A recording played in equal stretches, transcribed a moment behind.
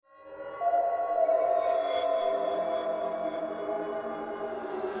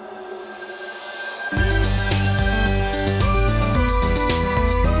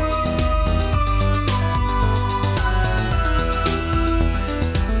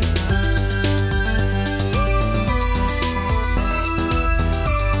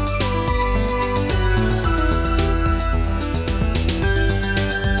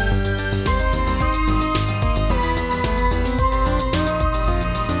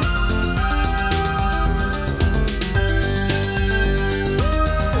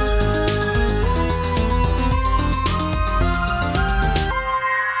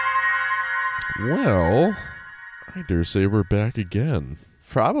dare say we're back again.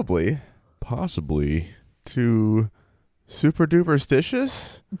 Probably. Possibly. To Super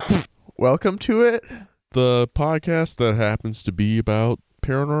Duperstitious? Welcome to it. The podcast that happens to be about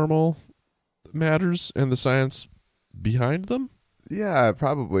paranormal matters and the science behind them? Yeah,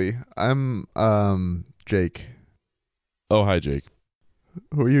 probably. I'm, Jake. Oh, hi, Jake.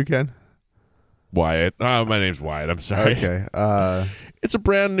 Who are you, Ken? Wyatt. My name's Wyatt. I'm sorry. Okay. It's a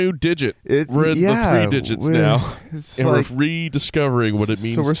brand new digit. We're in the 3 digits now. And we're rediscovering what it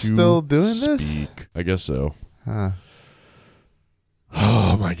means to So we're still doing speak. this? I guess so. Huh.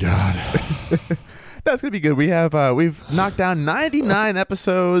 Oh, my God. That's going to be good. We've knocked down 99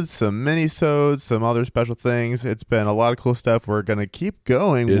 episodes, some mini-sodes, some other special things. It's been a lot of cool stuff. We're going to keep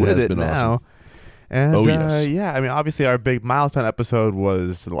going with it now. Awesome. And yes. yeah, I mean, obviously our big milestone episode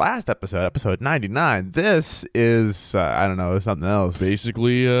was the last episode, episode 99. This is, I don't know, something else.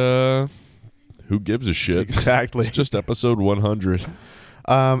 Basically, who gives a shit? Exactly. It's just episode 100.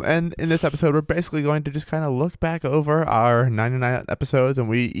 And in this episode, we're basically going to just kind of look back over our 99 episodes, and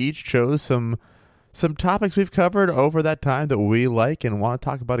we each chose some topics we've covered over that time that we like and want to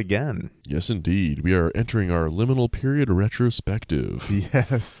talk about again. Yes, indeed. We are entering our liminal period retrospective.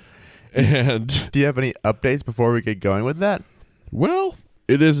 Yes. And do you have any updates before we get going with that? Well,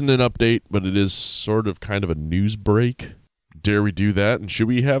 it isn't an update, but it is sort of kind of a news break. Dare we do that? And should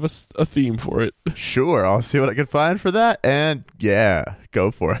we have a theme for it? Sure. I'll see what I can find for that. And yeah,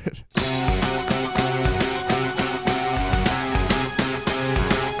 go for it.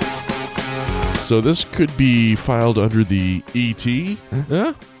 So this could be filed under the ET,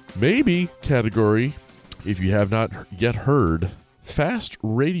 maybe category. If you have not yet heard, fast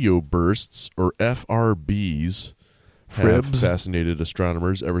radio bursts, or FRBs, have fascinated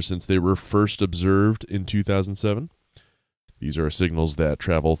astronomers ever since they were first observed in 2007. These are signals that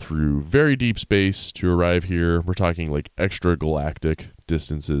travel through very deep space to arrive here. We're talking like extragalactic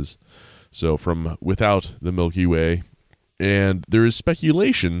distances, so from without the Milky Way. And there is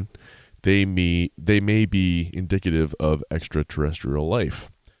speculation they may be indicative of extraterrestrial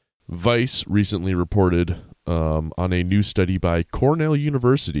life. Vice recently reported on a new study by Cornell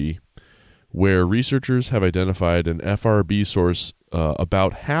University where researchers have identified an FRB source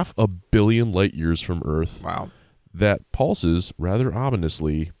about 500 million light years from Earth. Wow. That pulses rather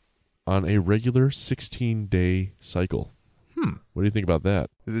ominously on a regular 16-day cycle. What do you think about that?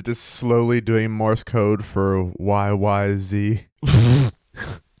 Is it just slowly doing Morse code for YYZ?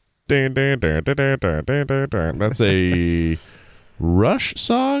 That's a Rush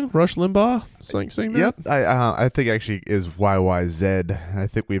song? Rush Limbaugh? Sing that? Yep. I think actually is YYZ. I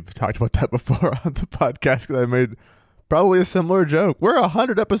think we've talked about that before on the podcast because I made probably a similar joke. We're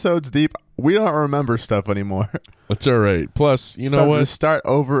 100 episodes deep. We don't remember stuff anymore. It's all right. Plus, you know what? To start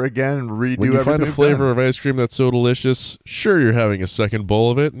over again and redo when you everything. Find a flavor of ice cream that's so delicious, sure, you're having a second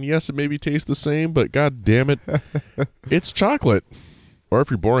bowl of it. And yes, it maybe tastes the same, but god damn it, it's chocolate. Or if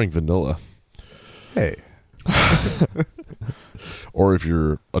you're boring, vanilla. Hey. Or if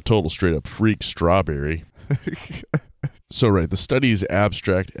you're a total straight-up freak, strawberry. So, right, the study is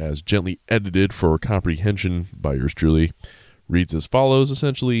abstract as gently edited for comprehension by yours truly. Reads as follows,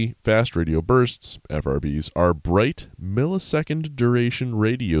 essentially, fast radio bursts, FRBs, are bright millisecond duration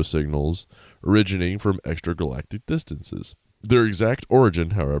radio signals originating from extragalactic distances. Their exact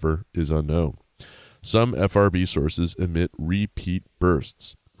origin, however, is unknown. Some FRB sources emit repeat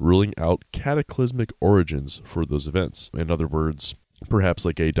bursts, ruling out cataclysmic origins for those events. In other words, perhaps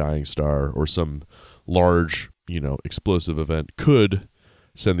like a dying star or some large, explosive event could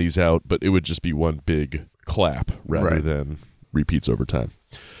send these out, but it would just be one big clap rather than repeats over time.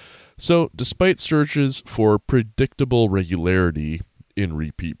 So, despite searches for predictable regularity in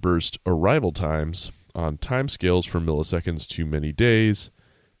repeat burst arrival times on timescales from milliseconds to many days,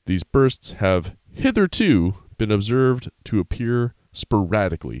 these bursts have hitherto been observed to appear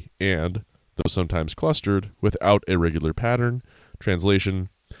sporadically and, though sometimes clustered, without a regular pattern. Translation,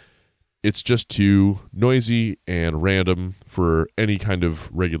 it's just too noisy and random for any kind of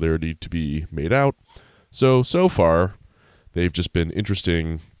regularity to be made out. So far, they've just been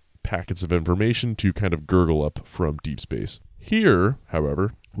interesting packets of information to kind of gurgle up from deep space. Here,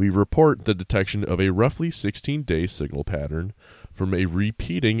 however, we report the detection of a roughly 16-day signal pattern from a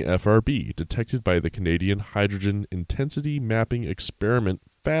repeating FRB detected by the Canadian Hydrogen Intensity Mapping Experiment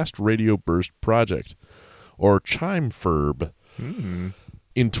Fast Radio Burst Project, or CHIME-FIRB.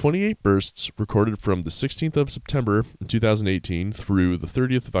 In 28 bursts recorded from the 16th of September 2018 through the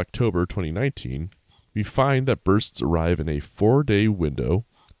 30th of October 2019, we find that bursts arrive in a 4-day window,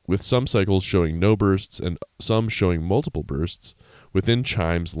 with some cycles showing no bursts and some showing multiple bursts within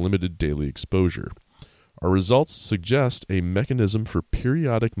CHIME's limited daily exposure. Our results suggest a mechanism for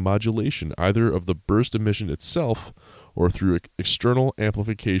periodic modulation, either of the burst emission itself or through external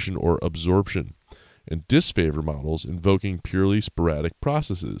amplification or absorption, and disfavor models invoking purely sporadic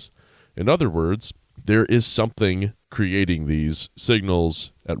processes. In other words, there is something creating these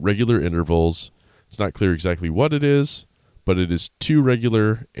signals at regular intervals. It's not clear exactly what it is, but it is too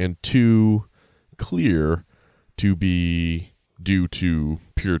regular and too clear to be due to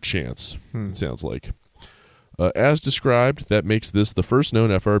pure chance, it sounds like. As described, that makes this the first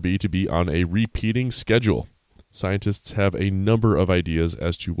known FRB to be on a repeating schedule. Scientists have a number of ideas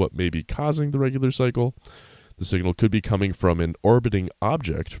as to what may be causing the regular cycle. The signal could be coming from an orbiting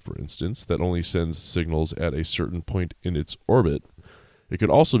object, for instance, that only sends signals at a certain point in its orbit. It could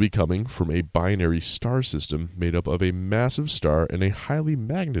also be coming from a binary star system made up of a massive star and a highly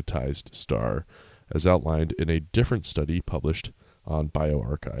magnetized star, as outlined in a different study published on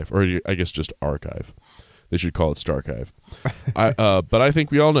bioRxiv, or I guess just Archive. They should call it Starchive. But I think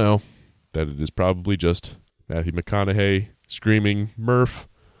we all know that it is probably just Matthew McConaughey screaming Murph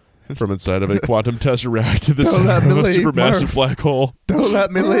from inside of a quantum tesseract to the center of a supermassive black hole. Don't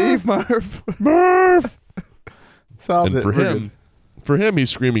let me leave, Murph. Murph! Solved And it. for him, he's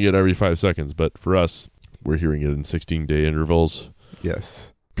screaming it every 5 seconds, but for us, we're hearing it in 16-day intervals.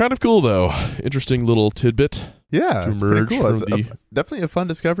 Yes. Kind of cool, though. Interesting little tidbit. Yeah, to it's pretty emerge cool. from It's definitely a fun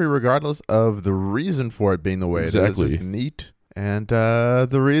discovery, regardless of the reason for it being the way it is. Exactly. It's neat. And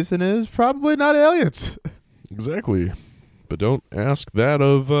the reason is probably not aliens. Exactly. But don't ask that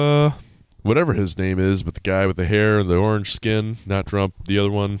of whatever his name is, but the guy with the hair and the orange skin, not Trump, the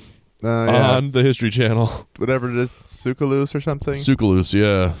other one, on the History Channel. Whatever it is, Tsoukalous or something. Tsoukalous,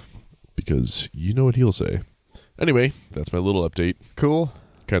 yeah. Because you know what he'll say. Anyway, that's my little update Cool.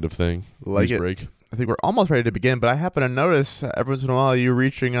 kind of thing. Like News it. break. I think we're almost ready to begin, but I happen to notice every once in a while you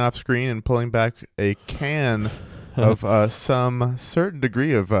reaching off screen and pulling back a can of some certain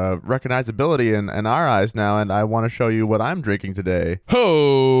degree of recognizability in our eyes now, and I want to show you what I'm drinking today.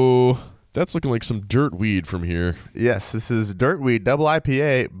 Ho! That's looking like some dirt weed from here. Yes, this is Dirtweed Double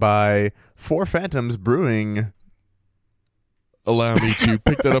IPA by Four Phantoms Brewing. Allow me to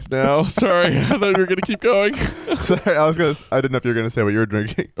pick that up now. Sorry, I thought we were going to keep going. Sorry, I didn't know if you were going to say what you were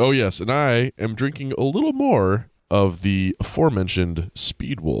drinking. Oh, yes, and I am drinking a little more of the aforementioned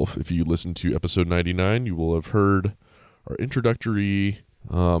Speed Wolf. If you listen to episode 99, you will have heard our introductory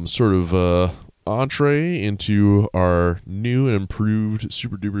sort of entree into our new and improved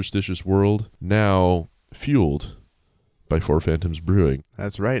super duperstitious world, now fueled by Four Phantoms Brewing.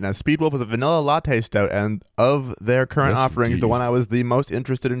 That's right. Now, Speed Wolf is a vanilla latte stout, and of their current Yes, offerings, indeed. the one I was the most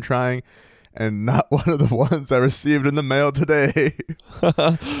interested in trying, and not one of the ones I received in the mail today.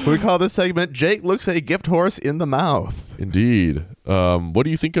 We call this segment Jake Looks a Gift Horse in the Mouth. Indeed. What do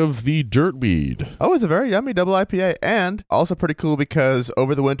you think of the Dirtweed? Oh, it's a very yummy double IPA, and also pretty cool because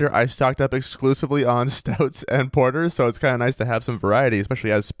over the winter I stocked up exclusively on stouts and porters, so it's kind of nice to have some variety,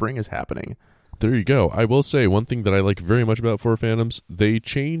 especially as spring is happening. There you go. I will say one thing that I like very much about Four Phantoms, they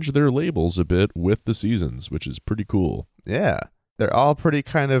change their labels a bit with the seasons, which is pretty cool. Yeah. They're all pretty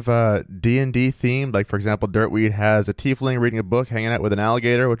kind of D&D themed. Like, for example, Dirtweed has a tiefling reading a book, hanging out with an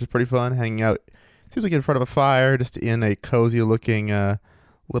alligator, which is pretty fun. Hanging out, seems like in front of a fire, just in a cozy-looking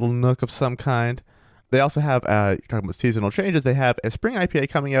little nook of some kind. They also have, you're talking about seasonal changes, they have a spring IPA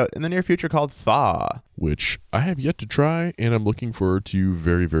coming out in the near future called Thaw. Which I have yet to try, and I'm looking forward to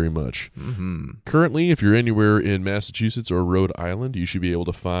very, very much. Mm-hmm. Currently, if you're anywhere in Massachusetts or Rhode Island, you should be able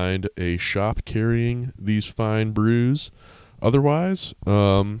to find a shop carrying these fine brews. Otherwise,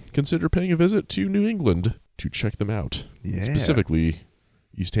 consider paying a visit to New England to check them out. Yeah. Specifically,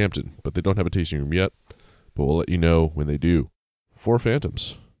 East Hampton, but they don't have a tasting room yet. But we'll let you know when they do. Four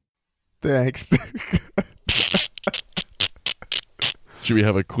Phantoms. Thanks. Should we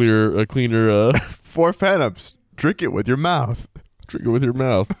have a cleaner Four Phantoms. Drink it with your mouth. drink it with your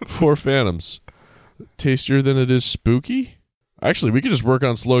mouth? Four Phantoms. Tastier than it is spooky? Actually, we could just work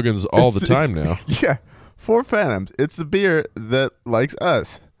on slogans all the time now. Yeah. Four Phantoms. It's the beer that likes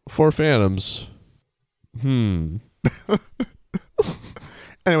us. Four Phantoms. Anyway,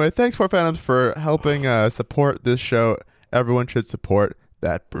 thanks Four Phantoms for helping support this show. Everyone should support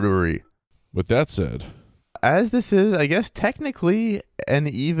that brewery. With that said, As this is, I guess, technically an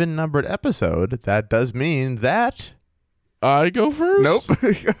even-numbered episode, that does mean that... I go first? Nope.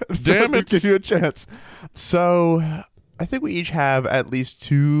 Damn it. Give you a chance. So, I think we each have at least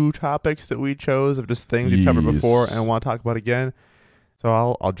 2 topics that we chose of just things we've covered Yes. before and want to talk about again.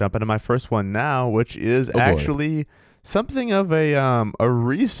 So I'll jump into my first one now, which is boy. actually something of a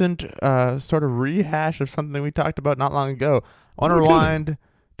recent sort of rehash of something we talked about not long ago. I want to Oh, good. rewind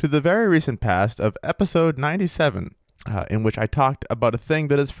to the very recent past of episode 97, in which I talked about a thing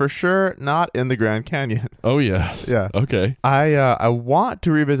that is for sure not in the Grand Canyon. Oh, yes. Yeah. Okay. I want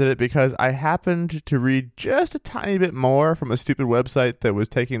to revisit it because I happened to read just a tiny bit more from a stupid website that was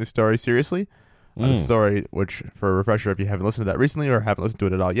taking the story seriously. The story, which, for a refresher, if you haven't listened to that recently or haven't listened to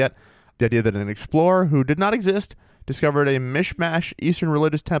it at all yet, the idea that an explorer who did not exist discovered a mishmash Eastern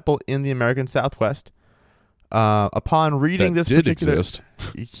religious temple in the American Southwest. Upon reading that this did particular, exist.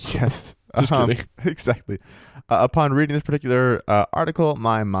 yes, Just kidding. Exactly. Upon reading this particular article,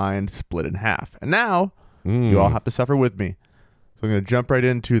 my mind split in half, and now you all have to suffer with me. So I'm going to jump right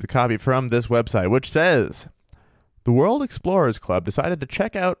into the copy from this website, which says the World Explorers Club decided to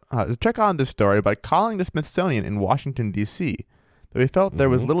check on this story by calling the Smithsonian in Washington D.C. Though we felt there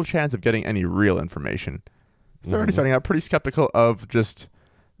was little chance of getting any real information. So they're already starting out pretty skeptical of just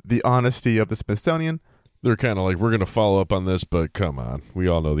the honesty of the Smithsonian. They're kind of like, we're going to follow up on this, but come on. We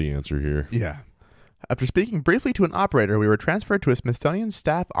all know the answer here. Yeah. After speaking briefly to an operator, we were transferred to a Smithsonian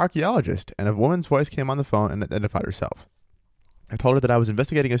staff archaeologist, and a woman's voice came on the phone and identified herself. I told her that I was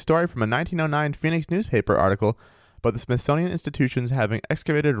investigating a story from a 1909 Phoenix newspaper article about the Smithsonian institutions having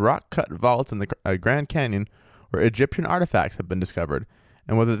excavated rock-cut vaults in the Grand Canyon where Egyptian artifacts have been discovered,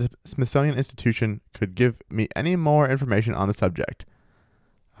 and whether the Smithsonian Institution could give me any more information on the subject.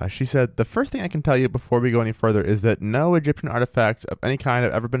 She said, the first thing I can tell you before we go any further is that no Egyptian artifacts of any kind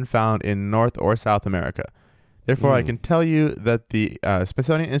have ever been found in North or South America. Therefore, I can tell you that the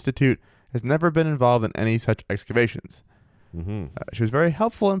Smithsonian Institute has never been involved in any such excavations. She was very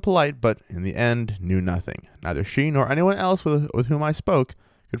helpful and polite, but in the end knew nothing. Neither she nor anyone else with whom I spoke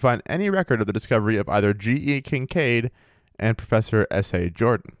could find any record of the discovery of either G.E. Kincaid and Professor S.A.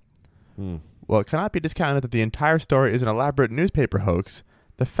 Jordan. Well, it cannot be discounted that the entire story is an elaborate newspaper hoax.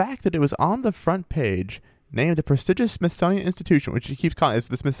 The fact that it was on the front page, named the prestigious Smithsonian Institution, which he keeps calling it's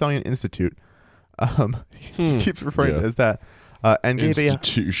the Smithsonian Institute. He just keeps referring to it as that. And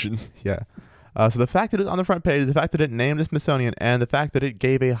Institution. So the fact that it was on the front page, the fact that it named the Smithsonian, and the fact that it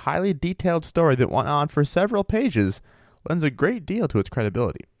gave a highly detailed story that went on for several pages lends a great deal to its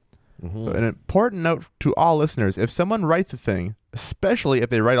credibility. So an important note to all listeners, if someone writes a thing, especially if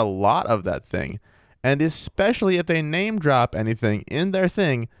they write a lot of that thing, and especially if they name drop anything in their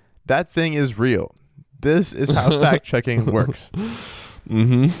thing, that thing is real. This is how fact-checking works.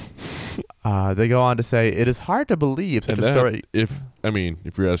 They go on to say, it is hard to believe such a story... If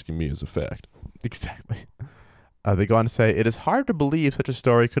you're asking me, is a fact. Exactly. They go on to say, it is hard to believe such a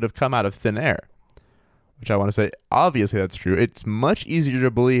story could have come out of thin air. Which I want to say, obviously that's true. It's much easier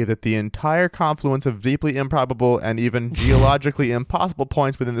to believe that the entire confluence of deeply improbable and even geologically impossible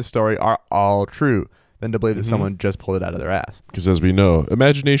points within the story are all true than to believe that someone just pulled it out of their ass. Because as we know,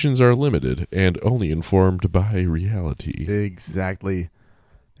 imaginations are limited and only informed by reality. Exactly.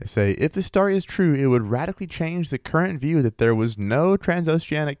 They say, if the story is true, it would radically change the current view that there was no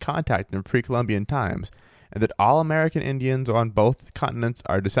transoceanic contact in pre-Columbian times, and that all American Indians on both continents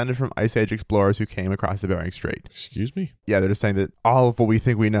are descended from Ice Age explorers who came across the Bering Strait. Excuse me? Yeah, they're just saying that all of what we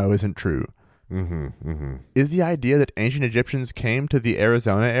think we know isn't true. Is the idea that ancient Egyptians came to the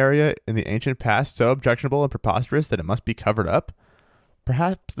Arizona area in the ancient past so objectionable and preposterous that it must be covered up?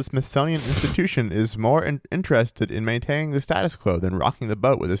 Perhaps the Smithsonian Institution is more interested in maintaining the status quo than rocking the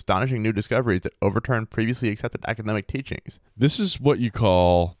boat with astonishing new discoveries that overturn previously accepted academic teachings. This is what you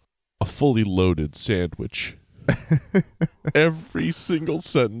call a fully loaded sandwich. Every single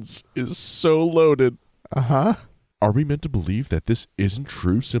sentence is so loaded. Are we meant to believe that this isn't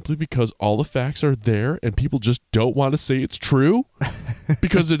true simply because all the facts are there and people just don't want to say it's true?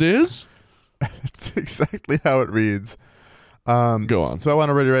 Because it is? That's exactly how it reads. Go on. So I want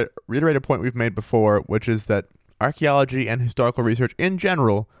to reiterate a point we've made before, which is that archaeology and historical research in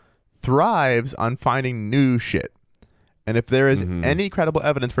general thrives on finding new shit. And if there is any credible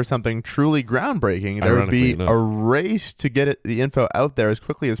evidence for something truly groundbreaking, there would be a race to get the info out there as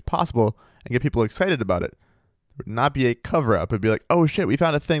quickly as possible and get people excited about it. It would not be a cover-up. It would be like, oh shit, we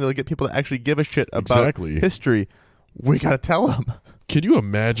found a thing that will get people to actually give a shit about history. We got to tell them. Can you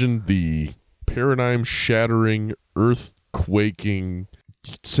imagine the paradigm-shattering, earth-quaking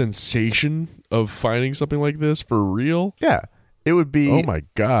sensation of finding something like this for real? Yeah. It would be... Oh my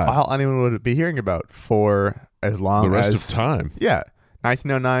God. All anyone would be hearing about for as long as... the rest of time. Yeah.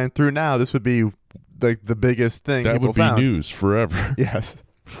 1909 through now, this would be the biggest thing that people would be found. News forever. Yes.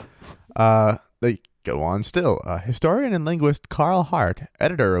 They go on still. Historian and linguist Carl Hart,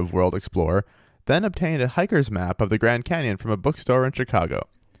 editor of World Explorer, then obtained a hiker's map of the Grand Canyon from a bookstore in Chicago.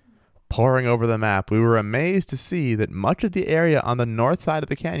 Poring over the map, we were amazed to see that much of the area on the north side of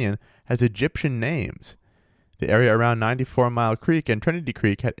the canyon has Egyptian names. The area around 94 Mile Creek and Trinity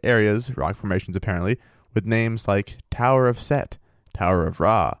Creek had areas, rock formations apparently, with names like Tower of Set, Tower of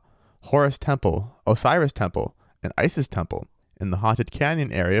Ra, Horus Temple, Osiris Temple, and Isis Temple. In the Haunted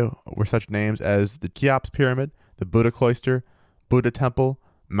Canyon area were such names as the Cheops Pyramid, the Buddha Cloister, Buddha Temple,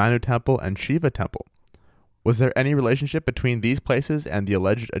 Manu Temple, and Shiva Temple. Was there any relationship between these places and the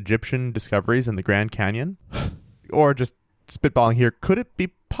alleged Egyptian discoveries in the Grand Canyon? Or just spitballing here, could it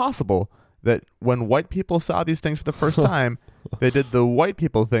be possible that when white people saw these things for the first time, they did the white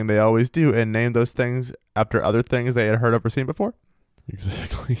people thing they always do and named those things after other things they had heard of or seen before?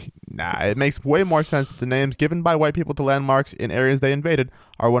 Exactly. Nah, it makes way more sense that the names given by white people to landmarks in areas they invaded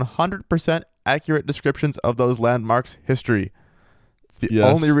are 100% accurate descriptions of those landmarks' history. The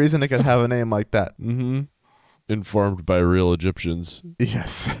only reason it could have a name like that. Mm-hmm. Informed by real Egyptians.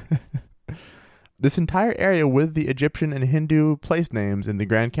 Yes. This entire area with the Egyptian and Hindu place names in the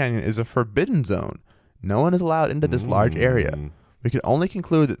Grand Canyon is a forbidden zone. No one is allowed into this large area. We can only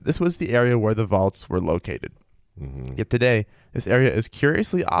conclude that this was the area where the vaults were located. Yet today, this area is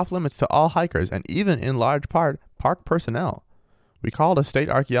curiously off limits to all hikers and even in large part park personnel. We called a state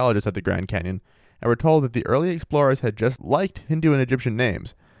archaeologist at the Grand Canyon and were told that the early explorers had just liked Hindu and Egyptian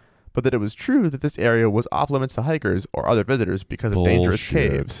names, but that it was true that this area was off limits to hikers or other visitors because of dangerous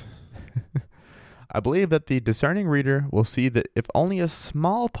caves. I believe that the discerning reader will see that if only a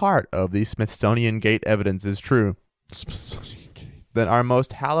small part of the Smithsonian Gate evidence is true, then our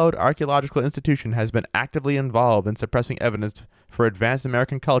most hallowed archaeological institution has been actively involved in suppressing evidence for advanced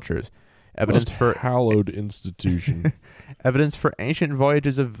American cultures, evidence most for hallowed institution, evidence for ancient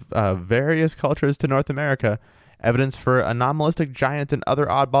voyages of various cultures to North America, evidence for anomalistic giants and other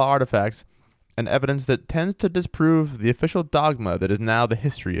oddball artifacts, and evidence that tends to disprove the official dogma that is now the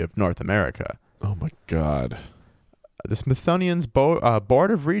history of North America. Oh my God. The Smithsonian's Board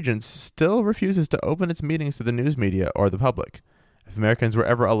of Regents still refuses to open its meetings to the news media or the public. If Americans were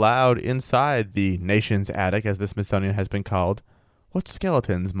ever allowed inside the nation's attic, as the Smithsonian has been called, what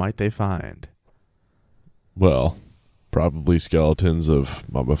skeletons might they find? Well, probably skeletons of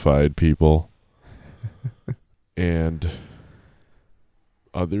mummified people and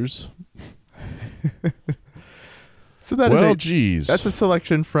others. So that geez. That's a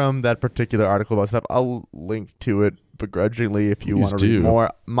selection from that particular article about stuff. I'll link to it begrudgingly if you want to read more.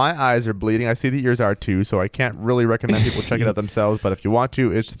 My eyes are bleeding. I see the ears are too, so I can't really recommend people check it out themselves, but if you want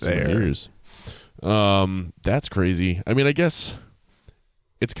to, it's there. Ears. That's crazy. I mean, I guess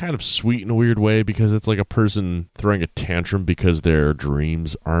it's kind of sweet in a weird way because it's like a person throwing a tantrum because their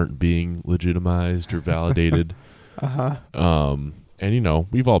dreams aren't being legitimized or validated. And you know,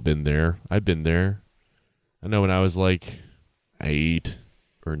 we've all been there. I've been there. I know when I was like 8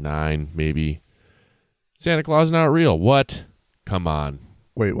 or 9, maybe. Santa Claus is not real. What? Come on.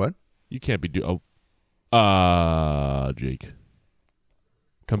 Wait, what? You can't be Jake. Come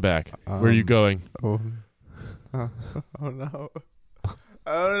back. Where are you going? Oh no. Oh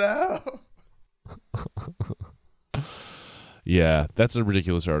no. Yeah, that's a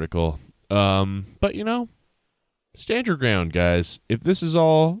ridiculous article. But you know, stand your ground, guys. If this is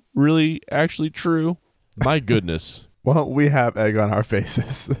all really actually true, my goodness. Won't we have egg on our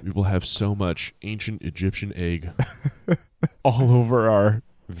faces? We will have so much ancient Egyptian egg all over our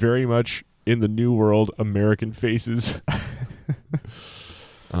very much in the new world American faces.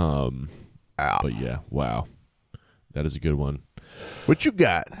 But yeah, wow. That is a good one. What you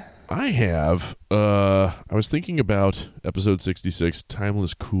got? I have I was thinking about episode 66,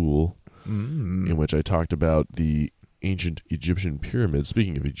 Timeless Cool, in which I talked about the ancient Egyptian pyramids.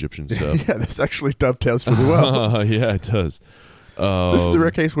 Speaking of Egyptian stuff. Yeah, this actually dovetails really well. Yeah, it does. This is a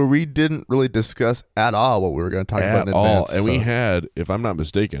rare case where we didn't really discuss at all what we were going to talk about in advance. And we had, if I'm not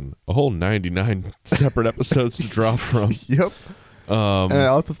mistaken, a whole 99 separate episodes to draw from. Yep. And I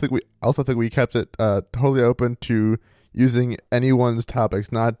also think we kept it totally open to using anyone's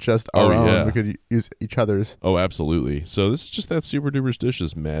topics, not just our own. Yeah. We could use each other's. Oh, absolutely. So this is just that super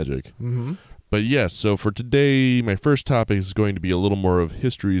duperstitious magic. Mm-hmm. But yes, so for today, my first topic is going to be a little more of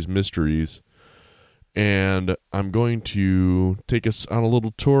history's mysteries. And I'm going to take us on a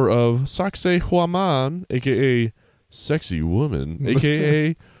little tour of Sacsayhuaman, a.k.a. Sexy Woman,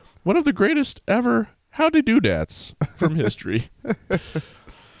 a.k.a. one of the greatest ever howdy-do-dats from history.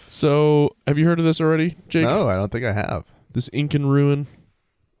 So, have you heard of this already, Jake? No, I don't think I have. This Incan ruin?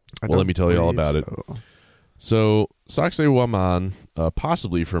 Well, let me tell you all about it. So, Sacsayhuaman,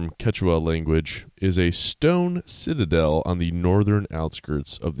 possibly from Quechua language, is a stone citadel on the northern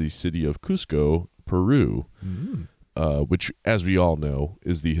outskirts of the city of Cusco, Peru, which, as we all know,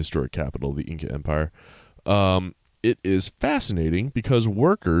 is the historic capital of the Inca Empire. It is fascinating because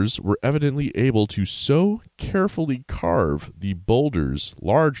workers were evidently able to so carefully carve the boulders,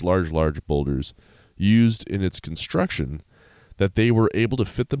 large boulders, used in its construction, that they were able to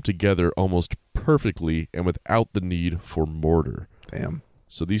fit them together almost perfectly and without the need for mortar. Damn.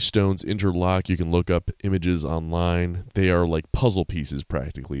 So these stones interlock. You can look up images online. They are like puzzle pieces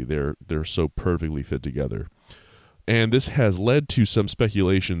practically. They're so perfectly fit together. And this has led to some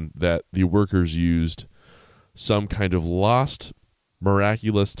speculation that the workers used some kind of lost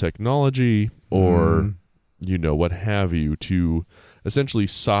miraculous technology or, what have you, to essentially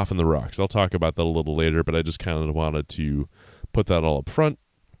soften the rocks. I'll talk about that a little later, but I just kind of wanted to put that all up front.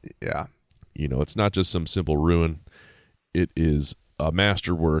 Yeah. It's not just some simple ruin. It is a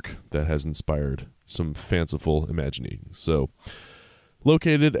masterwork that has inspired some fanciful imagining. So,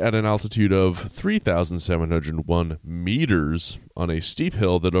 located at an altitude of 3,701 meters on a steep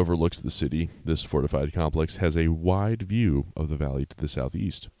hill that overlooks the city, this fortified complex has a wide view of the valley to the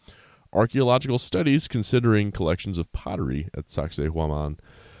southeast. Archaeological studies considering collections of pottery at Sacsayhuaman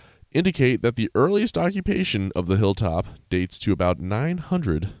indicate that the earliest occupation of the hilltop dates to about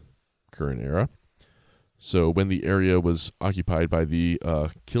 900 current era. So when the area was occupied by the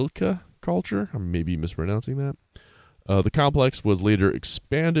Quilca culture, I may be mispronouncing that, the complex was later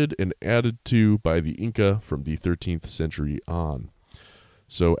expanded and added to by the Inca from the 13th century on.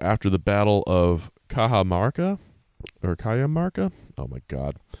 So after the Battle of Cajamarca, oh my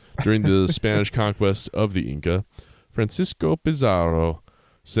God, during the Spanish conquest of the Inca, Francisco Pizarro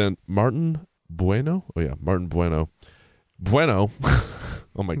sent Martin Bueno, oh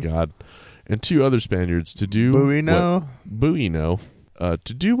my God, and two other Spaniards to do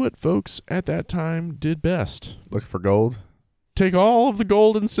to do what folks at that time did best. Look for gold. Take all of the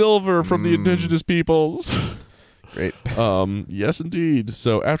gold and silver from the indigenous peoples. Great. Yes, indeed.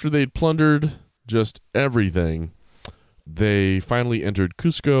 So after they'd plundered just everything, they finally entered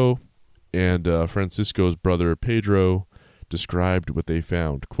Cusco, and Francisco's brother Pedro described what they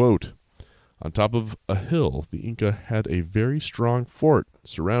found. Quote, "On top of a hill, the Inca had a very strong fort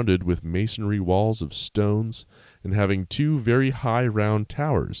surrounded with masonry walls of stones and having two very high round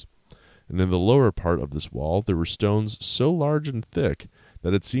towers. And in the lower part of this wall there were stones so large and thick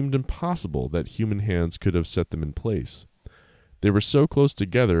that it seemed impossible that human hands could have set them in place. They were so close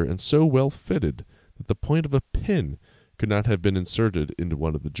together and so well fitted that the point of a pin could not have been inserted into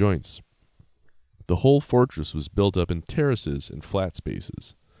one of the joints. The whole fortress was built up in terraces and flat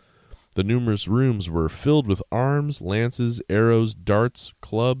spaces. The numerous rooms were filled with arms, lances, arrows, darts,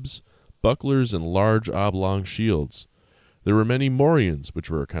 clubs, bucklers, and large oblong shields. There were many morions, which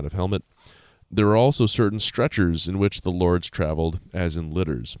were a kind of helmet. There were also certain stretchers in which the lords traveled, as in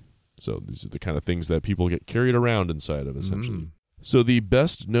litters." So these are the kind of things that people get carried around inside of, essentially. So the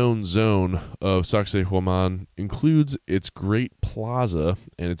best-known zone of Sacsayhuaman includes its great plaza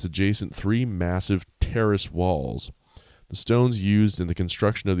and its adjacent three massive terrace walls. The stones used in the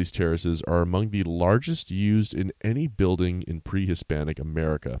construction of these terraces are among the largest used in any building in pre-Hispanic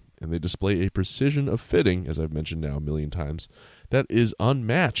America, and they display a precision of fitting, as I've mentioned now a million times, that is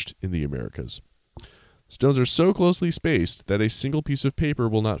unmatched in the Americas. Stones are so closely spaced that a single piece of paper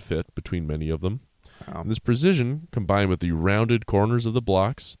will not fit between many of them. Wow. This precision, combined with the rounded corners of the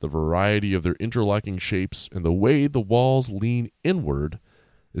blocks, the variety of their interlocking shapes, and the way the walls lean inward,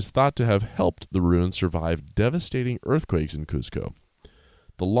 is thought to have helped the ruins survive devastating earthquakes in Cusco.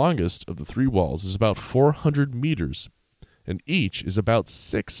 The longest of the three walls is about 400 meters, and each is about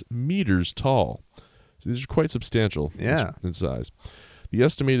 6 meters tall. So these are quite substantial in size. The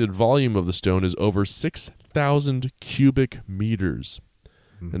estimated volume of the stone is over 6,000 cubic meters.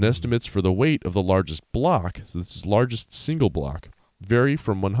 And estimates for the weight of the largest block, so this is largest single block, vary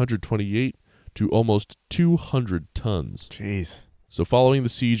from 128 to almost 200 tons. Jeez. So following the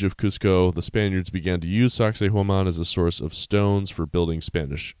siege of Cusco, the Spaniards began to use Sacsayhuaman as a source of stones for building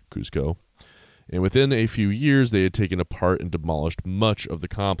Spanish Cusco. And within a few years, they had taken apart and demolished much of the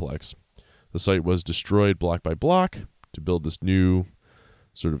complex. The site was destroyed block by block to build this new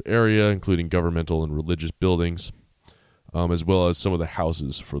sort of area, including governmental and religious buildings, as well as some of the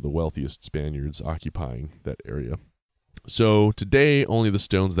houses for the wealthiest Spaniards occupying that area. So today, only the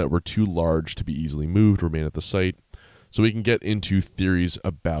stones that were too large to be easily moved remain at the site. So we can get into theories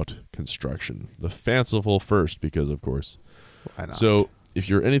about construction. The fanciful first, because of course. Why not? So if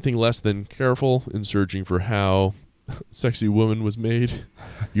you're anything less than careful in searching for how Sexy Woman was made,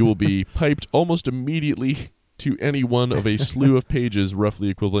 you will be piped almost immediately to any one of a slew of pages roughly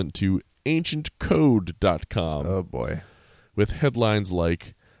equivalent to ancientcode.com. Oh boy. With headlines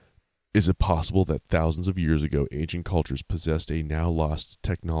like, "Is it possible that thousands of years ago ancient cultures possessed a now lost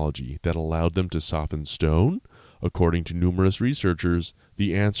technology that allowed them to soften stone? According to numerous researchers,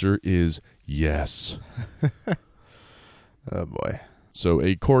 the answer is yes. Oh, boy. So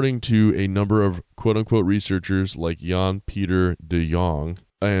according to a number of quote-unquote researchers like Jan-Peter de Jong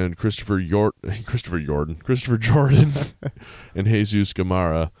and Christopher Jordan and Jesus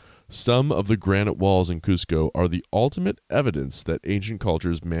Gamarra, some of the granite walls in Cusco are the ultimate evidence that ancient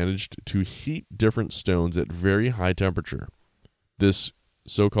cultures managed to heat different stones at very high temperature. This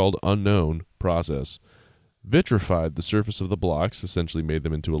so-called unknown process vitrified the surface of the blocks, essentially made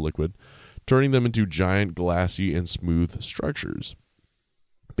them into a liquid, turning them into giant, glassy, and smooth structures.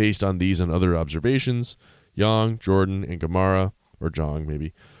 Based on these and other observations, Yang, Jordan, and Gamarra, or Jong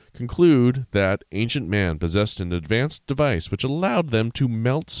maybe, conclude that ancient man possessed an advanced device which allowed them to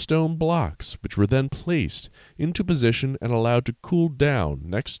melt stone blocks, which were then placed into position and allowed to cool down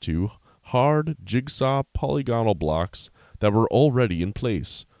next to hard jigsaw polygonal blocks that were already in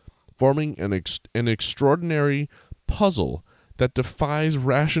place, forming an extraordinary puzzle that defies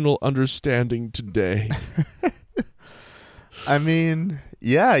rational understanding today. I mean,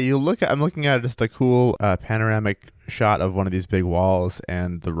 yeah, I'm looking at just a cool panoramic shot of one of these big walls,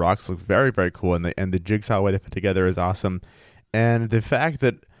 and the rocks look very, very cool, and the jigsaw way they put together is awesome. And the fact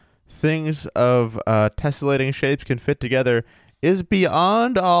that things of tessellating shapes can fit together is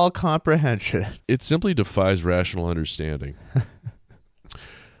beyond all comprehension. It simply defies rational understanding.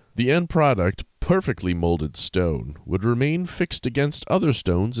 The end product, perfectly molded stone, would remain fixed against other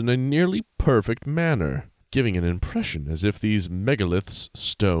stones in a nearly perfect manner, giving an impression as if these megaliths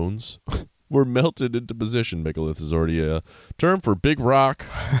stones were melted into position. Megalith is already a term for big rock.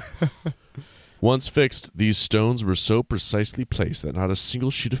 Once fixed, these stones were so precisely placed that not a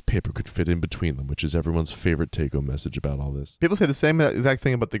single sheet of paper could fit in between them, which is everyone's favorite take-home message about all this. People say the same exact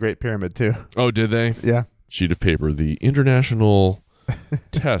thing about the Great Pyramid, too. Oh, did they? Yeah. Sheet of paper, the international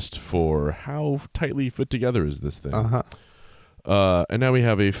test for how tightly put together is this thing. And now we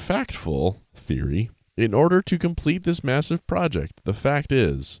have a factful theory. In order to complete this massive project, the fact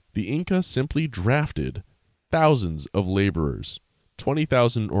is, the Inca simply drafted thousands of laborers,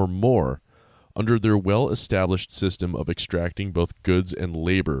 20,000 or more, under their well-established system of extracting both goods and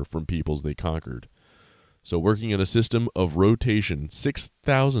labor from peoples they conquered. So working in a system of rotation,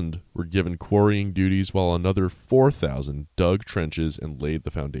 6,000 were given quarrying duties while another 4,000 dug trenches and laid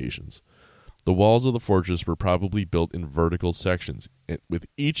the foundations. The walls of the fortress were probably built in vertical sections, with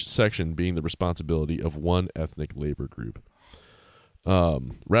each section being the responsibility of one ethnic labor group.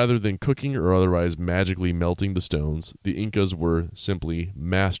 Rather than cooking or otherwise magically melting the stones, the Incas were simply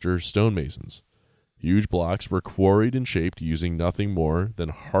master stonemasons. Huge blocks were quarried and shaped using nothing more than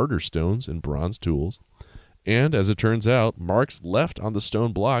harder stones and bronze tools. And, as it turns out, marks left on the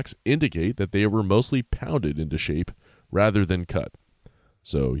stone blocks indicate that they were mostly pounded into shape rather than cut.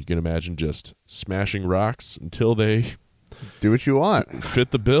 So you can imagine just smashing rocks until they do what you want.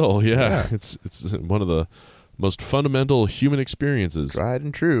 Fit the bill. Yeah. It's one of the most fundamental human experiences. Tried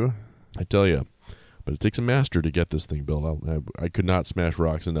and true. I tell you. But it takes a master to get this thing built. I could not smash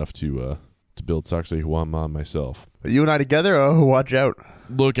rocks enough to build Sacsayhuaman myself. You and I together? Oh, watch out.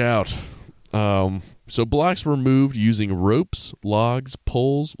 Look out. So blocks were moved using ropes, logs,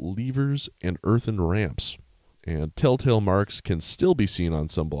 poles, levers, and earthen ramps. And telltale marks can still be seen on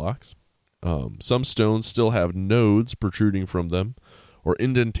some blocks. Some stones still have nodes protruding from them, or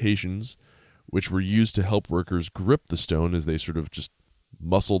indentations, which were used to help workers grip the stone as they sort of just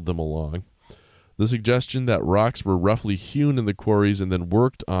muscled them along. The suggestion that rocks were roughly hewn in the quarries and then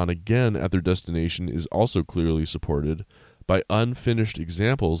worked on again at their destination is also clearly supported by unfinished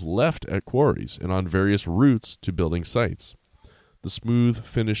examples left at quarries and on various routes to building sites. The smooth,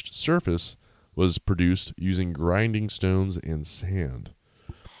 finished surface was produced using grinding stones and sand.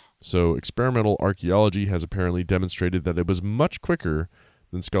 So experimental archaeology has apparently demonstrated that it was much quicker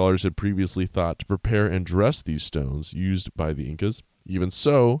than scholars had previously thought to prepare and dress these stones used by the Incas. Even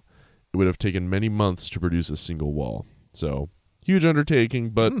so, it would have taken many months to produce a single wall. So, huge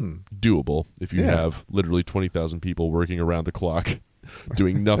undertaking, but doable if you have literally 20,000 people working around the clock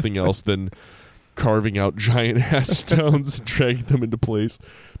doing nothing else than carving out giant-ass stones and dragging them into place.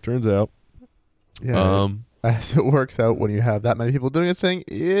 Turns out. Yeah, as it works out, when you have that many people doing a thing,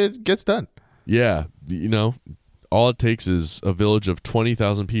 it gets done. Yeah, all it takes is a village of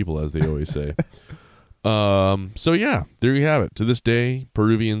 20,000 people, as they always say. So yeah, there you have it. To this day,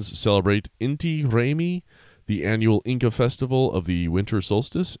 Peruvians celebrate Inti Raymi, the annual Inca festival of the winter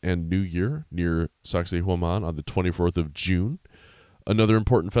solstice and New Year near Sacsayhuaman on the 24th of June. Another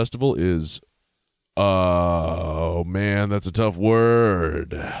important festival is, oh man, that's a tough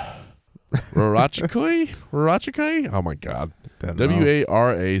word. Huarachicuy? Oh my God. Warachikuy.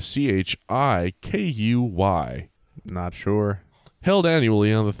 Not sure. Held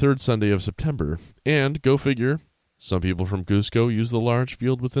annually on the third Sunday of September. And, go figure, some people from Cusco use the large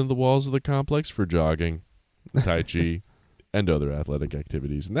field within the walls of the complex for jogging, Tai Chi, and other athletic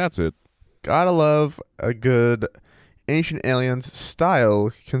activities. And that's it. Gotta love a good Ancient Aliens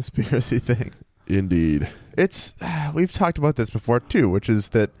style conspiracy thing. Indeed. We've talked about this before too, which is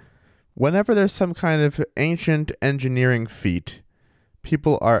that whenever there's some kind of ancient engineering feat,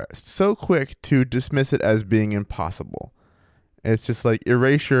 people are so quick to dismiss it as being impossible. It's just like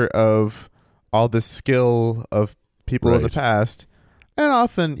erasure of all the skill of people in the past, and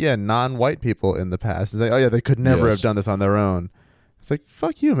often, non-white people in the past. It's like, oh yeah, they could never have done this on their own. It's like,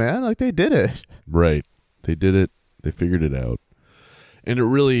 fuck you, man. Like, they did it. Right. They did it. They figured it out. And it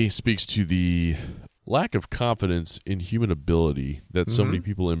really speaks to the lack of confidence in human ability that so many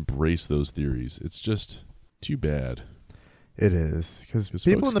people embrace those theories. It's just too bad. It is. Because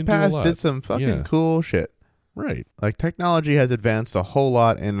people in the past did some fucking cool shit. Right. Like, technology has advanced a whole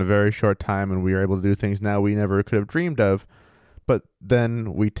lot in a very short time, and we are able to do things now we never could have dreamed of. But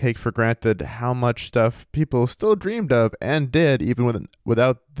then we take for granted how much stuff people still dreamed of and did, even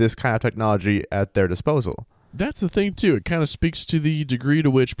without this kind of technology at their disposal. That's the thing, too. It kind of speaks to the degree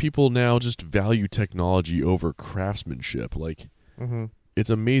to which people now just value technology over craftsmanship. Like, it's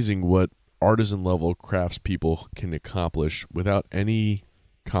amazing what artisan-level craftspeople can accomplish without any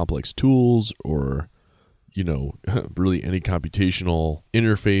complex tools or, really any computational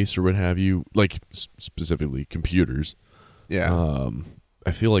interface or what have you, like specifically computers. Yeah.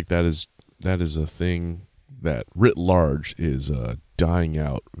 I feel like that is a thing that, writ large, is dying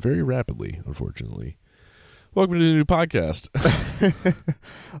out very rapidly, unfortunately. Welcome to the new podcast.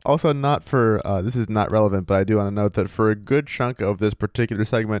 Also, not for this is not relevant, but I do want to note that for a good chunk of this particular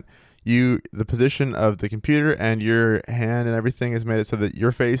segment, the position of the computer and your hand and everything has made it so that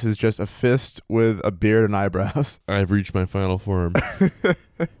your face is just a fist with a beard and eyebrows. I've reached my final form.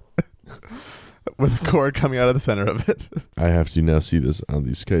 With a cord coming out of the center of it. I have to now see this on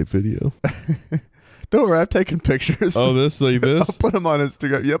the Skype video. Don't worry, I've taken pictures. Oh, this like this? I'll put them on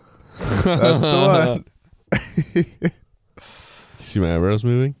Instagram. Yep. That's the one. See my eyebrows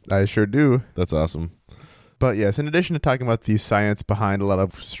moving? I sure do. That's awesome. But yes, in addition to talking about the science behind a lot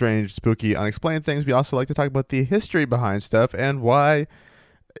of strange, spooky, unexplained things, we also like to talk about the history behind stuff and why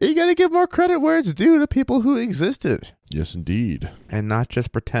you got to give more credit where it's due to people who existed. Yes, indeed. And not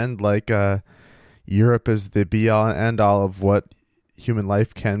just pretend like Europe is the be-all and end-all of what human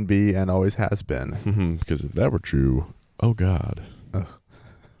life can be and always has been. Because if that were true, oh God.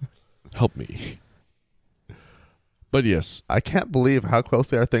 Help me. But yes. I can't believe how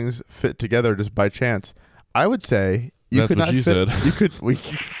closely our things fit together just by chance. I would say you could not fit. That's what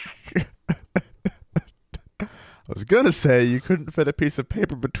she said. I was going to say you couldn't fit a piece of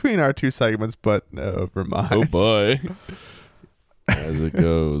paper between our two segments, but never mind. Oh boy. As it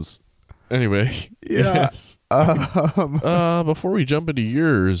goes. Anyway. Yes. Before we jump into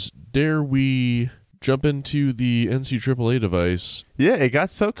yours, dare we jump into the NCAA device? Yeah, it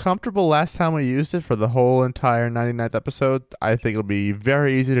got so comfortable last time we used it for the whole entire 99th episode. I think it'll be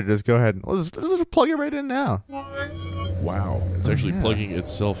very easy to just go ahead and let's just plug it right in now. Wow. It's actually plugging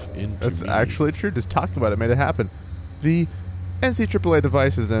itself into That's actually true. Just talking about it made it happen. The NCAA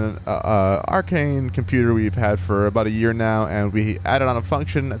device is an arcane computer we've had for about a year now, and we added on a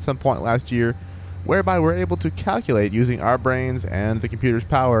function at some point last year whereby we're able to calculate using our brains and the computer's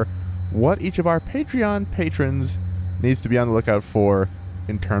power what each of our Patreon patrons needs to be on the lookout for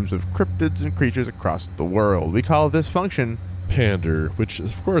in terms of cryptids and creatures across the world. We call this function Pander, which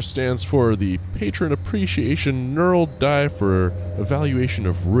of course stands for the Patron Appreciation Neural Die for Evaluation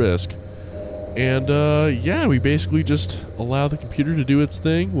of Risk. And we basically just allow the computer to do its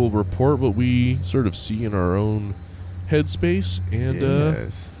thing. We'll report what we sort of see in our own headspace. And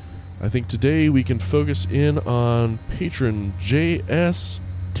yes. I think today we can focus in on patron J.S.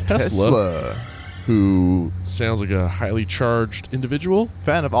 Tesla, who sounds like a highly charged individual.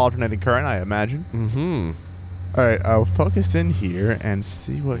 Fan of alternating current, I imagine. Mm-hmm. All right, I'll focus in here and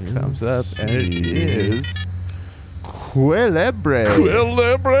see what comes up. And it is Culebre.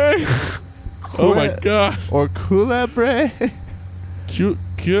 Culebre? Oh my gosh. Or Culebre. Cute.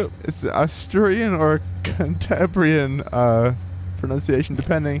 It's Asturian or Cantabrian pronunciation,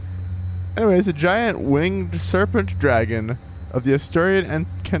 depending. Anyway, it's a giant winged serpent dragon of the Asturian and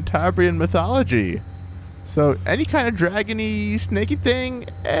Cantabrian mythology. So any kind of dragony, snaky thing,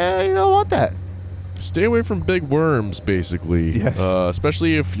 you don't want that. Stay away from big worms, basically. Yes.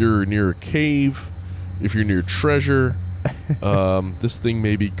 Especially if you're near a cave, if you're near treasure. This thing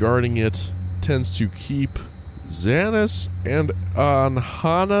may be guarding it. Tends to keep Xanus and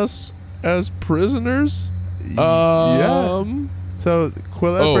Anhanus as prisoners. Yeah. So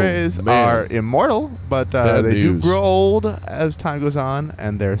Quilebres man. are immortal, but Bad they do news. grow old as time goes on,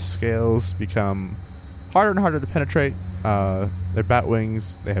 and their scales become harder and harder to penetrate. Their bat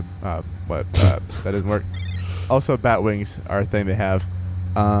wings, they have that doesn't work. Also, bat wings are a thing they have.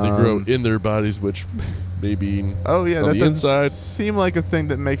 They grow in their bodies, which maybe Oh yeah, on that the doesn't inside. seem like a thing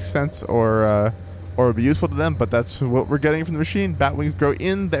that makes sense or would be useful to them, but that's what we're getting from the machine. Bat wings grow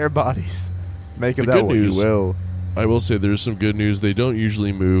in their bodies. Make of The that good what news- you will. I will say there's some good news. They don't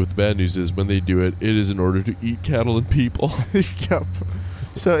usually move. The bad news is when they do it, it is in order to eat cattle and people. Yep.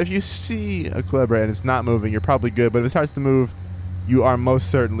 So if you see a Quilebra and it's not moving, you're probably good. But if it starts to move, you are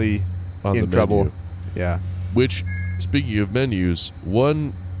most certainly on in the trouble. menu. Yeah. Which, speaking of menus,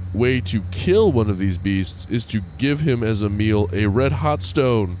 one way to kill one of these beasts is to give him as a meal a red hot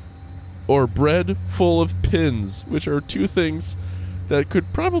stone or bread full of pins, which are two things that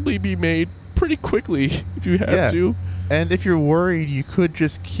could probably be made pretty quickly if you have to. And if you're worried, you could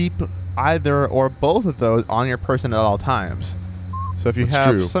just keep either or both of those on your person at all times. So if you That's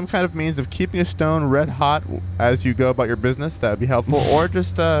have true. some kind of means of keeping a stone red hot as you go about your business, that would be helpful. Or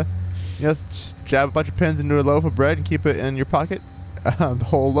just just jab a bunch of pins into a loaf of bread and keep it in your pocket, the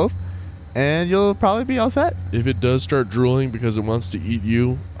whole loaf, and you'll probably be all set. If it does start drooling because it wants to eat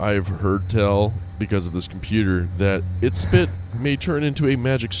you, I've heard tell, because of this computer, that its spit may turn into a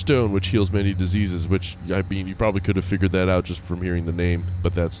magic stone which heals many diseases, which, I mean, you probably could have figured that out just from hearing the name,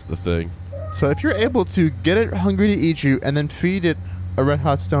 but that's the thing. So if you're able to get it hungry to eat you and then feed it a red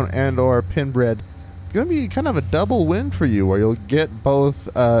hot stone and or pin bread, it's going to be kind of a double win for you, where you'll get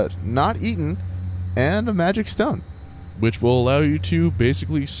both not eaten and a magic stone. Which will allow you to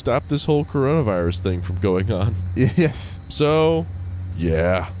basically stop this whole coronavirus thing from going on. Yes. So,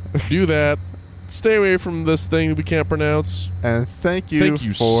 yeah, do that. Stay away from this thing that we can't pronounce. And thank you For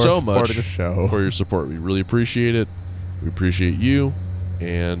for so supporting much the show. for your support. We really appreciate it. We appreciate you,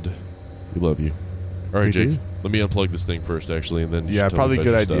 and we love you. All right, We Jake, do. let me unplug this thing first, actually, and then you Yeah, should tell me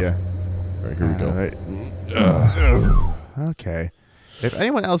probably a about good your idea. stuff. All right, here we go. All right. Okay. If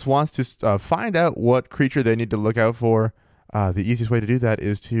anyone else wants to find out what creature they need to look out for, the easiest way to do that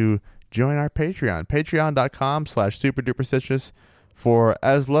is to join our Patreon. Patreon.com/superduperstitious. For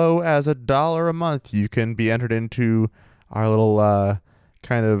as low as $1 a month, you can be entered into our little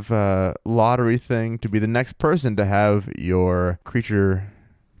kind of lottery thing to be the next person to have your creature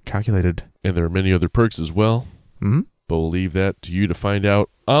calculated. And there are many other perks as well, Mm-hmm. but we'll leave that to you to find out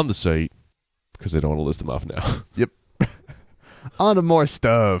on the site, because I don't want to list them off now. Yep. On to more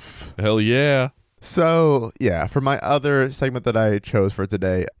stuff. Hell yeah. So, yeah, for my other segment that I chose for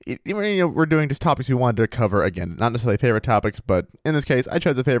today, we're doing just topics we wanted to cover. Again, not necessarily favorite topics, but in this case, I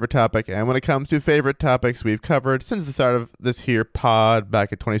chose a favorite topic. And when it comes to favorite topics we've covered since the start of this here pod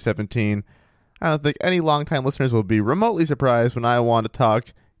back in 2017, I don't think any longtime listeners will be remotely surprised when I want to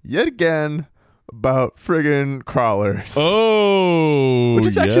talk yet again about friggin' crawlers. Oh, Which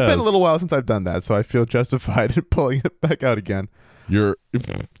has actually been a little yes. while since I've done that, so I feel justified in pulling it back out again. Your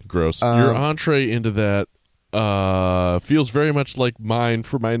gross. Your entree into that feels very much like mine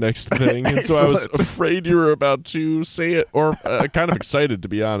for my next thing, and so I was Excellent. afraid you were about to say it, or kind of excited, to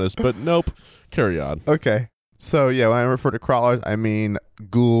be honest. But nope. Carry on. Okay. So, yeah, when I refer to crawlers, I mean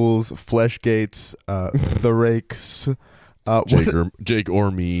ghouls, flesh gates, the rakes. Jake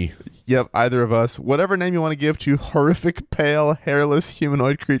or me. Yep, either of us. Whatever name you want to give to horrific, pale, hairless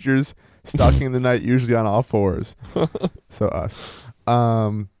humanoid creatures stalking in the night, usually on all fours. So us.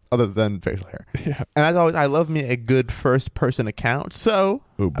 Other than facial hair. Yeah. And as always, I love me a good first-person account. So,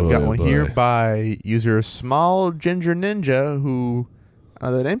 Oh boy, I've got oh one boy. here by user Small Ginger Ninja, who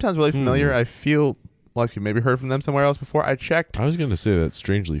the name sounds really familiar. I feel like you maybe heard from them somewhere else before. I checked. I was going to say that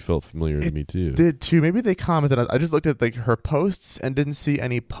strangely felt familiar to me too. Did too. Maybe they commented. I just looked at her posts and didn't see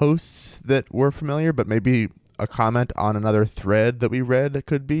any posts that were familiar, but maybe a comment on another thread that we read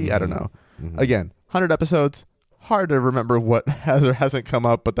could be. I don't know. Mhm. Again, 100 episodes. Hard to remember what has or hasn't come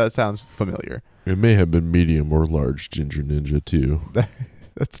up, but that sounds familiar. It may have been medium or large Ginger Ninja too.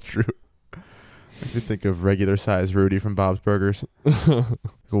 That's true. If you think of regular size Rudy from Bob's Burgers.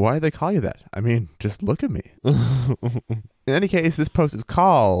 Why do they call you that? I mean, just look at me. In any case, this post is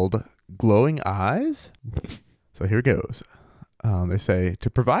called Glowing Eyes. So here goes. They say, to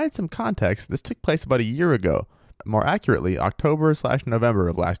provide some context, this took place about a year ago. More accurately, October/November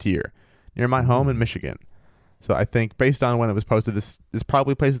of last year, near my home in Michigan. So I think based on when it was posted, this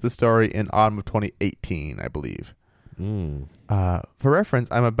probably places the story in autumn of 2018, I believe. Mm. For reference,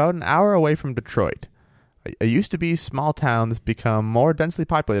 I'm about an hour away from Detroit. A used to be small town that's become more densely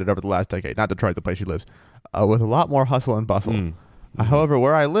populated over the last decade. Not Detroit, the place she lives. With a lot more hustle and bustle. Mm. However,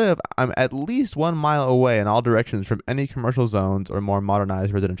 where I live, I'm at least 1 mile away in all directions from any commercial zones or more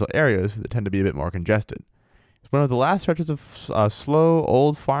modernized residential areas that tend to be a bit more congested. It's one of the last stretches of slow,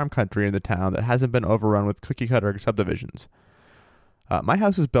 old farm country in the town that hasn't been overrun with cookie-cutter subdivisions. My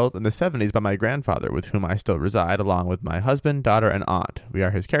house was built in the 70s by my grandfather, with whom I still reside, along with my husband, daughter, and aunt. We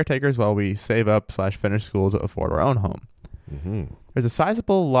are his caretakers while we save up/finish school to afford our own home. Mm-hmm. There's a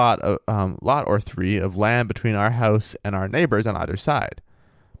sizable lot or three of land between our house and our neighbors on either side.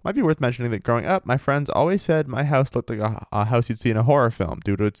 Might be worth mentioning that growing up, my friends always said my house looked like a house you'd see in a horror film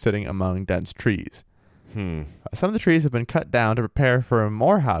due to it sitting among dense trees. Some of the trees have been cut down to prepare for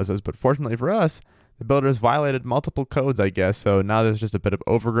more houses, but fortunately for us, the builders violated multiple codes, I guess, so now there's just a bit of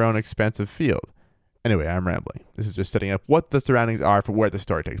overgrown, expansive field. Anyway, I'm rambling. This is just setting up what the surroundings are for where the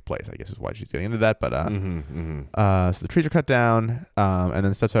story takes place, I guess is why she's getting into that. But so the trees are cut down, and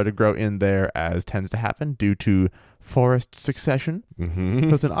then stuff started to grow in there, as tends to happen due to forest succession. Mm-hmm.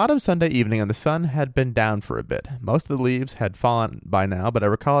 So it's an autumn Sunday evening, and the sun had been down for a bit. Most of the leaves had fallen by now, but I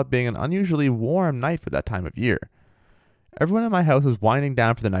recall it being an unusually warm night for that time of year. Everyone in my house was winding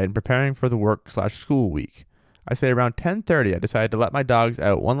down for the night and preparing for the work/school week. I say around 10:30, I decided to let my dogs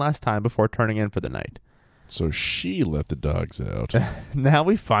out one last time before turning in for the night. So she let the dogs out. Now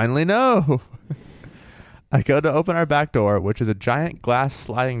we finally know. I go to open our back door, which is a giant glass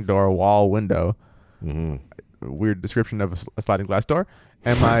sliding door wall window. Mm-hmm. Weird description of a sliding glass door.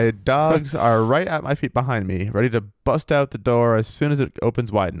 And my dogs are right at my feet behind me, ready to bust out the door as soon as it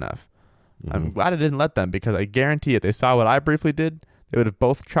opens wide enough. Mm-hmm. I'm glad I didn't let them, because I guarantee if they saw what I briefly did, they would have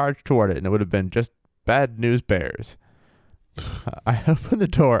both charged toward it, and it would have been just bad news bears. I open the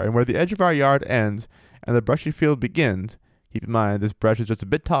door, and where the edge of our yard ends and the brushy field begins, keep in mind this brush is just a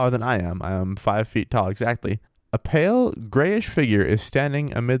bit taller than I am 5 feet tall exactly, a pale, grayish figure is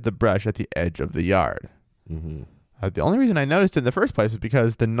standing amid the brush at the edge of the yard. Mm-hmm. The only reason I noticed it in the first place is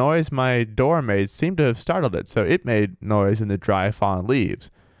because the noise my door made seemed to have startled it, so it made noise in the dry fallen leaves,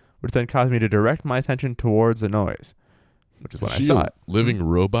 which then caused me to direct my attention towards the noise, which is when I saw it. Living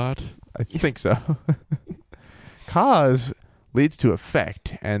robot? I think so. Cause leads to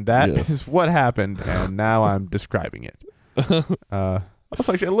effect, and that is what happened, and now I'm describing it.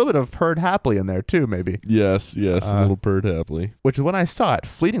 Also, actually, a little bit of purred happily in there, too, maybe. Yes, a little purred happily. Which is when I saw it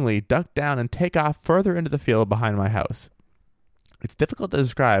fleetingly duck down and take off further into the field behind my house. It's difficult to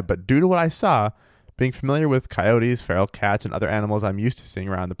describe, but due to what I saw, being familiar with coyotes, feral cats, and other animals I'm used to seeing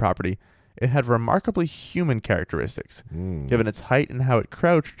around the property, it had remarkably human characteristics, given its height and how it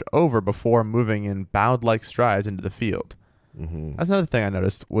crouched over before moving in bound-like strides into the field. Mm-hmm. That's another thing I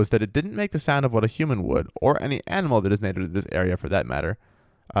noticed, was that it didn't make the sound of what a human would, or any animal that is native to this area for that matter,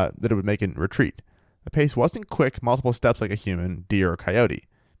 that it would make in retreat. The pace wasn't quick, multiple steps like a human, deer, or coyote.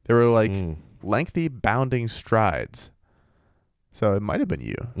 They were like lengthy, bounding strides. So it might have been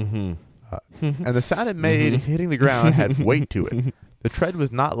you. Mm-hmm. And the sound it made hitting the ground had weight to it. The tread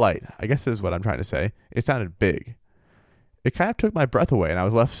was not light. I guess this is what I'm trying to say. It sounded big. It kind of took my breath away, and I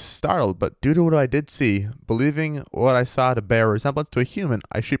was left startled, but due to what I did see, believing what I saw to bear resemblance to a human,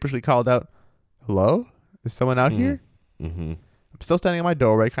 I sheepishly called out, "Hello? Is someone out here?" Mm-hmm. I'm still standing in my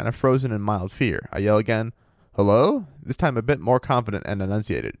doorway, kind of frozen in mild fear. I yell again, "Hello?" This time a bit more confident and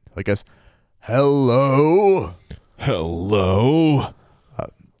enunciated. I guess, "Hello?" Hello?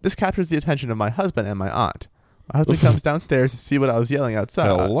 This captures the attention of my husband and my aunt. My husband comes downstairs to see what I was yelling outside.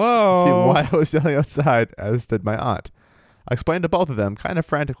 Hello? See why I was yelling outside, as did my aunt. I explained to both of them, kind of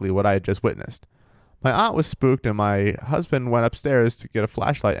frantically, what I had just witnessed. My aunt was spooked, and my husband went upstairs to get a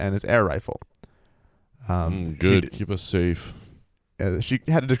flashlight and his air rifle. Good. Keep us safe. She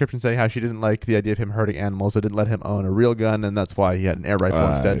had a description saying how she didn't like the idea of him hurting animals. It didn't let him own a real gun, and that's why he had an air rifle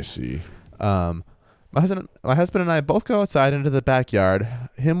instead. I see. My husband and I both go outside into the backyard,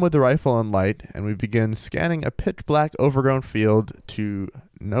 him with the rifle and light, and we begin scanning a pitch-black overgrown field to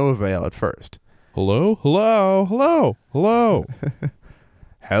no avail at first. Hello? Hello? Hello? Hello?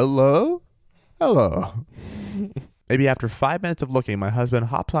 Hello? Hello? Maybe after 5 minutes of looking, my husband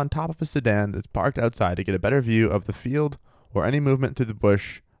hops on top of a sedan that's parked outside to get a better view of the field or any movement through the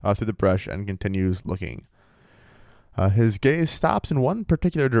brush, and continues looking. His gaze stops in one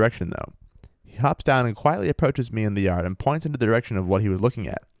particular direction, though. He hops down and quietly approaches me in the yard and points in the direction of what he was looking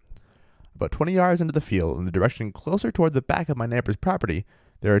at. About 20 yards into the field, in the direction closer toward the back of my neighbor's property,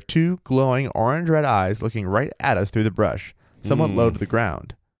 there are two glowing orange-red eyes looking right at us through the brush, somewhat low to the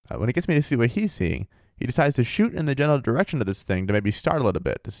ground. When he gets me to see what he's seeing, he decides to shoot in the general direction of this thing to maybe startle it a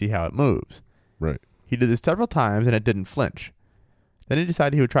bit to see how it moves. Right. He did this several times, and it didn't flinch. Then he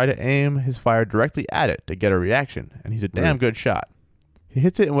decided he would try to aim his fire directly at it to get a reaction, and he's a damn good shot. He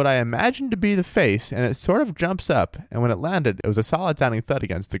hits it in what I imagined to be the face, and it sort of jumps up, and when it landed, it was a solid sounding thud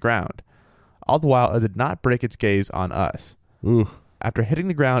against the ground. All the while, it did not break its gaze on us. Ooh. After hitting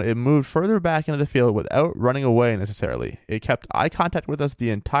the ground, it moved further back into the field without running away necessarily. It kept eye contact with us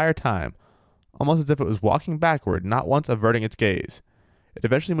the entire time, almost as if it was walking backward, not once averting its gaze. It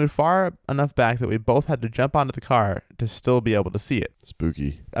eventually moved far enough back that we both had to jump onto the car to still be able to see it.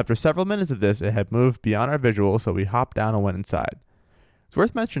 Spooky. After several minutes of this, it had moved beyond our visual, so we hopped down and went inside. It's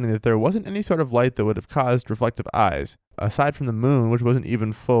worth mentioning that there wasn't any sort of light that would have caused reflective eyes, aside from the moon, which wasn't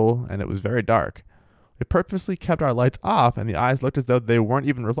even full, and it was very dark. We purposely kept our lights off, and the eyes looked as though they weren't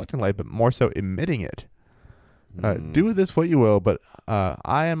even reflecting light, but more so emitting it. Do with this what you will, but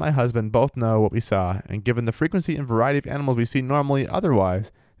I and my husband both know what we saw, and given the frequency and variety of animals we see normally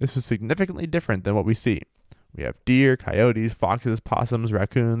otherwise, this was significantly different than what we see. We have deer, coyotes, foxes, possums,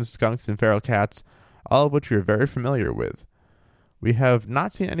 raccoons, skunks, and feral cats, all of which we are very familiar with. We have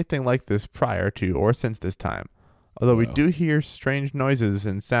not seen anything like this prior to or since this time, although we do hear strange noises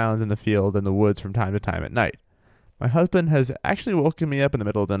and sounds in the field and the woods from time to time at night. My husband has actually woken me up in the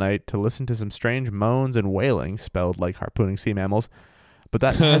middle of the night to listen to some strange moans and wailing, spelled like harpooning sea mammals, but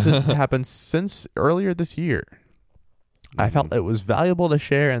that hasn't happened since earlier this year. I felt it was valuable to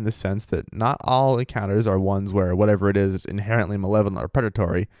share in the sense that not all encounters are ones where whatever it is inherently malevolent or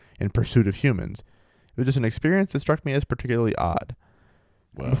predatory in pursuit of humans. It was just an experience that struck me as particularly odd.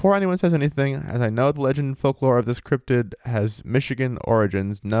 Wow. Before anyone says anything, as I know the legend and folklore of this cryptid has Michigan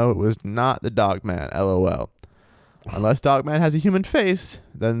origins, no, it was not the Dogman, LOL. Unless Dogman has a human face,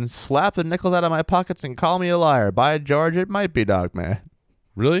 then slap the nickels out of my pockets and call me a liar. By George, it might be Dogman.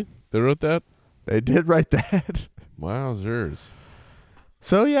 Really? They wrote that? They did write that. Wowzers.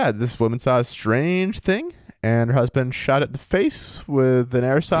 So yeah, this woman saw a strange thing, and her husband shot at the face with an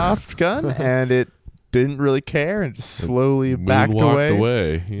airsoft gun, and it didn't really care and just slowly backed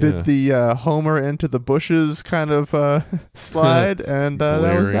away. Yeah. Did the Homer into the bushes kind of slide, and that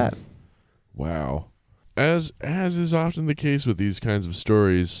was that. Wow. As is often the case with these kinds of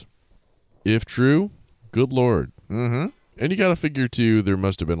stories, if true, good Lord. Mm-hmm. And you got to figure, too, there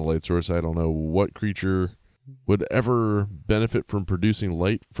must have been a light source. I don't know what creature would ever benefit from producing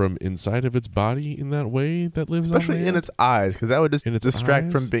light from inside of its body in that way that lives especially in its eyes, because that would just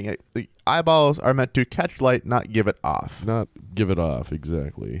distract from being... The eyeballs are meant to catch light, not give it off. Not give it off,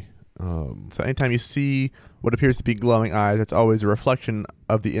 exactly. So anytime you see what appears to be glowing eyes, it's always a reflection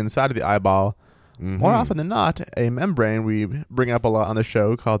of the inside of the eyeball. Mm-hmm. More often than not, a membrane we bring up a lot on the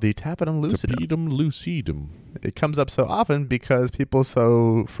show called the tapetum lucidum. Tapetum lucidum. It comes up so often because people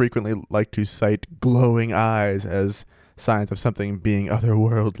so frequently like to cite glowing eyes as signs of something being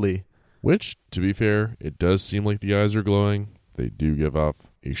otherworldly. Which, to be fair, it does seem like the eyes are glowing. They do give off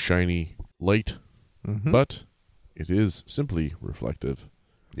a shiny light, but it is simply reflective.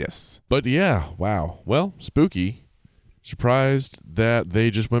 Yes. But yeah, wow. Well, spooky. Surprised that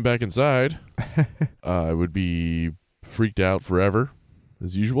they just went back inside. I would be freaked out forever,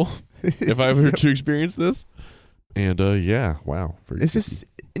 as usual, if I were to experience this. And yeah, wow. It's just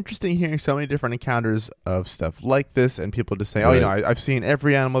interesting hearing so many different encounters of stuff like this, and people just say, "Oh, you know, I've seen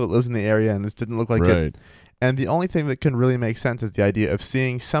every animal that lives in the area, and this didn't look like it." And the only thing that can really make sense is the idea of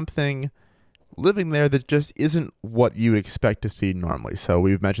seeing something living there that just isn't what you expect to see normally. So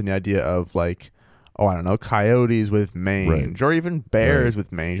we've mentioned the idea of like, oh, I don't know, coyotes with mange, or even bears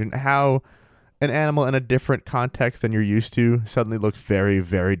with mange, and how an animal in a different context than you're used to suddenly looks very,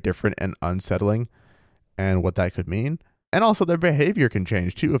 very different and unsettling, and what that could mean. And also their behavior can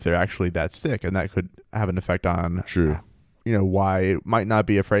change too if they're actually that sick, and that could have an effect on why it might not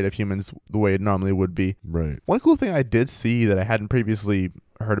be afraid of humans the way it normally would be. Right. One cool thing I did see that I hadn't previously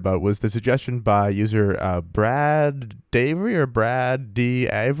heard about was the suggestion by user Brad Davery or Brad D.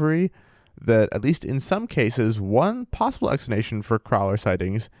 Avery that at least in some cases, one possible explanation for crawler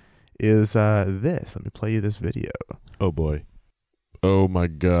sightings is this. Let me play you this video. Oh boy. Oh my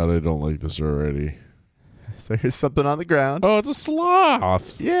god, I don't like this already. So here's something on the ground. Oh, it's a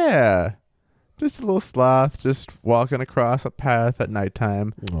sloth. Yeah. Just a little sloth just walking across a path at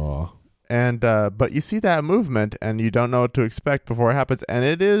nighttime. Aw. And but you see that movement and you don't know what to expect before it happens, and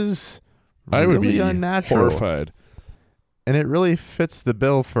it is I would be unnatural. Horrified. And it really fits the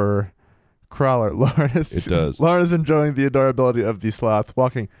bill for crawler. It does. Lauren is enjoying the adorability of the sloth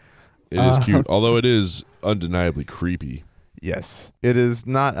walking. It is cute, although it is undeniably creepy. Yes. It is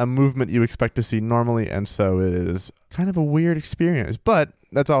not a movement you expect to see normally, and so it is kind of a weird experience. But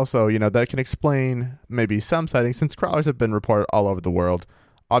that's also, that can explain maybe some sightings, since crawlers have been reported all over the world.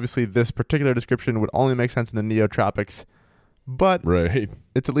 Obviously, this particular description would only make sense in the neotropics, But Right.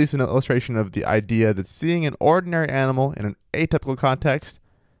 it's at least an illustration of the idea that seeing an ordinary animal in an atypical context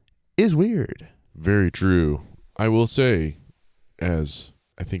is weird. Very true. I will say, as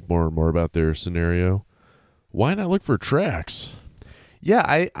I think more and more about their scenario, why not look for tracks? Yeah,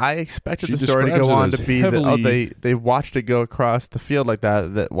 I expected She the story to describes go it on as to be heavily- that they watched it go across the field like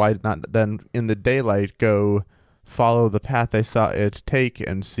that. That why not then in the daylight go follow the path they saw it take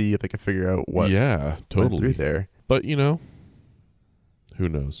and see if they can figure out what Yeah, went totally. through there. But, who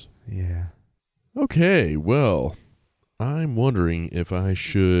knows? Yeah. Okay, well, I'm wondering if I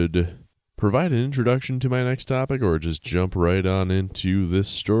should provide an introduction to my next topic or just jump right on into this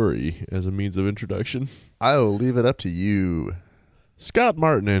story as a means of introduction. I'll leave it up to you. Scott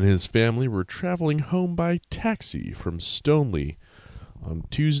Martin and his family were traveling home by taxi from Stoneleigh on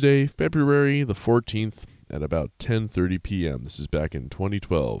Tuesday, February the 14th at about 10:30 p.m. This is back in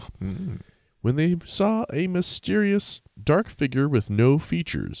 2012. When they saw a mysterious dark figure with no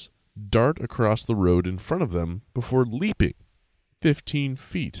features dart across the road in front of them before leaping 15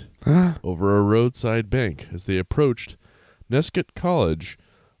 feet over a roadside bank as they approached Nescott College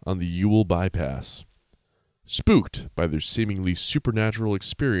on the Ewell Bypass. Spooked by their seemingly supernatural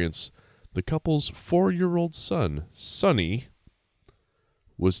experience, the couple's 4-year-old son, Sonny,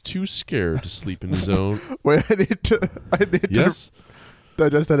 was too scared to sleep in his own. Wait, I need to Yes,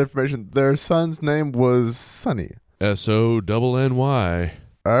 digest that information. Their son's name was Sonny. SONNY.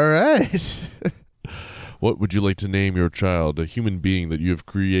 All right. What would you like to name your child, a human being that you have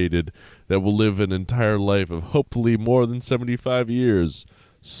created that will live an entire life of hopefully more than 75 years?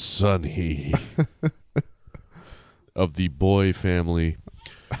 Sonny. Of the Boy family.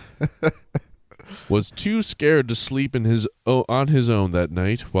 Was too scared to sleep on his own that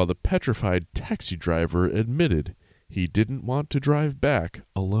night, while the petrified taxi driver admitted he didn't want to drive back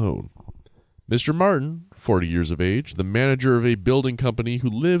alone. Mr. Martin, 40 years of age, the manager of a building company who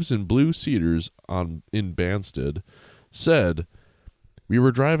lives in Blue Cedars in Banstead, said, "We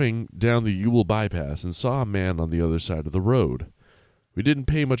were driving down the Ewell Bypass and saw a man on the other side of the road. We didn't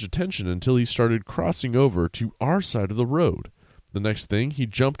pay much attention until he started crossing over to our side of the road. The next thing, he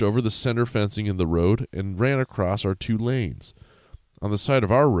jumped over the center fencing in the road and ran across our 2 lanes. On the side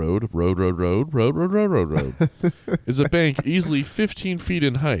of our road, is a bank easily 15 feet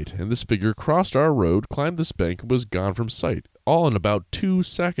in height, and this figure crossed our road, climbed this bank, and was gone from sight, all in about 2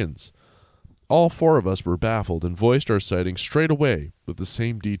 seconds. All 4 of us were baffled and voiced our sighting straight away with the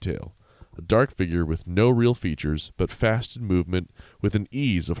same detail. A dark figure with no real features, but fast in movement, with an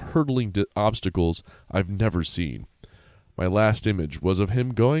ease of hurdling obstacles I've never seen. My last image was of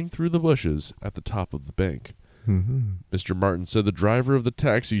him going through the bushes at the top of the bank." Mr. Martin said the driver of the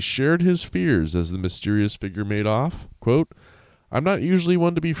taxi shared his fears as the mysterious figure made off. Quote, "I'm not usually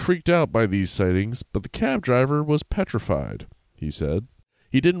one to be freaked out by these sightings, but the cab driver was petrified," he said.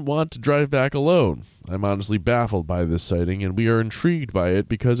 "He didn't want to drive back alone. I'm honestly baffled by this sighting, and we are intrigued by it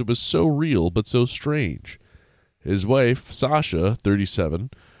because it was so real but so strange." His wife, Sasha,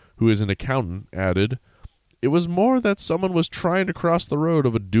 37, who is an accountant, added, "It was more that someone was trying to cross the road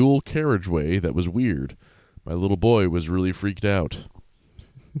of a dual carriageway that was weird. My little boy was really freaked out."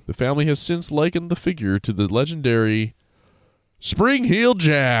 The family has since likened the figure to the legendary Spring-Heeled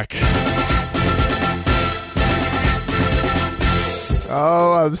Jack.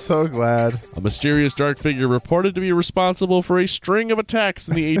 Oh, I'm so glad. A mysterious dark figure reported to be responsible for a string of attacks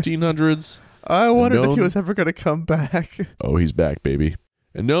in the 1800s. I wondered if Known- he was ever going to come back. Oh, he's back, baby.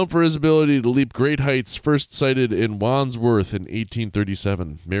 And known for his ability to leap great heights, first sighted in Wandsworth in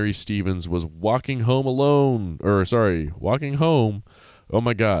 1837. Mary Stevens was walking home. Oh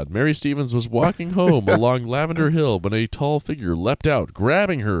my God. Mary Stevens was walking home along Lavender Hill when a tall figure leapt out,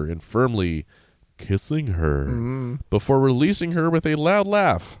 grabbing her and firmly kissing her before releasing her with a loud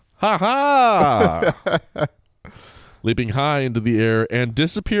laugh. Ha ha! Leaping high into the air and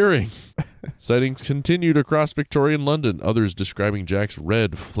disappearing. Sightings continued across Victorian London, others describing Jack's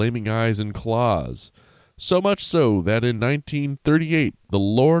red, flaming eyes and claws. So much so that in 1938, the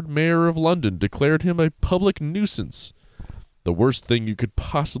Lord Mayor of London declared him a public nuisance. The worst thing you could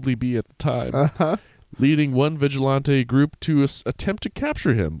possibly be at the time. Leading one vigilante group to attempt to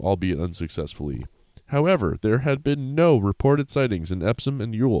capture him, albeit unsuccessfully. However, there had been no reported sightings in Epsom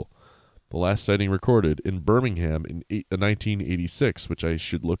and Ewell. The last sighting recorded in Birmingham in 1986, which I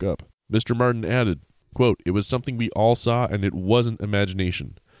should look up. Mr. Martin added, quote, "It was something we all saw, and it wasn't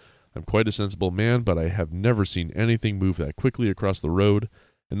imagination. I'm quite a sensible man, but I have never seen anything move that quickly across the road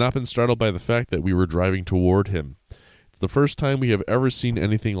and not been startled by the fact that we were driving toward him. It's the first time we have ever seen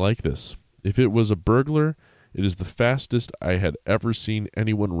anything like this. If it was a burglar, it is the fastest I had ever seen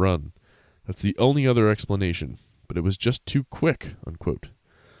anyone run. That's the only other explanation. but it was just too quick, unquote.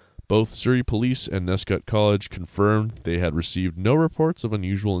 Both Surrey Police and Nescott College confirmed they had received no reports of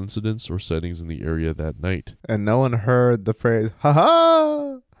unusual incidents or sightings in the area that night. And no one heard the phrase,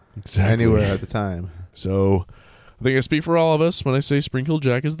 ha-ha, Exactly. anywhere at the time. So I think I speak for all of us when I say Spring Hill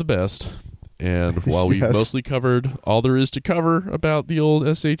Jack is the best. And while we've Yes. mostly covered all there is to cover about the old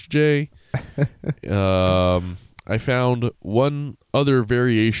SHJ, I found one other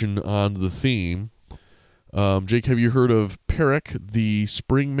variation on the theme. Jake, have you heard of Perek, the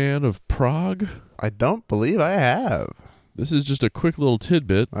Spring Man of Prague? I don't believe I have. This is just a quick little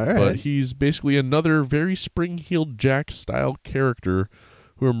tidbit, All right. but he's basically another very Spring-Heeled Jack-style character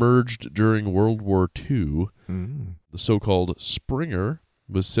who emerged during World War II. Mm. The so-called Springer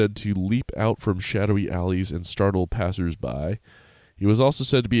was said to leap out from shadowy alleys and startle passers-by. He was also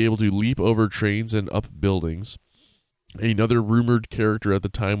said to be able to leap over trains and up buildings. Another rumored character at the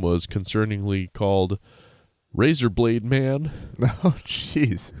time was concerningly called Razorblade Man, Oh,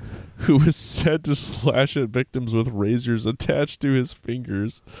 jeez. who was said to slash at victims with razors attached to his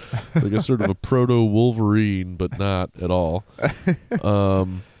fingers. It's like a sort of a proto-Wolverine, but not at all.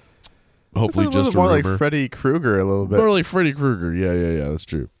 Hopefully Sounds just a more rumor. like Freddy Krueger a little bit. More like Freddy Krueger. Yeah, that's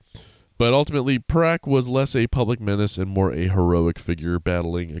true. But ultimately, Perek was less a public menace and more a heroic figure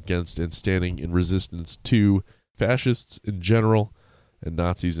battling against and standing in resistance to fascists in general and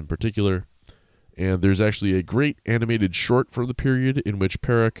Nazis in particular. And there's actually a great animated short from the period in which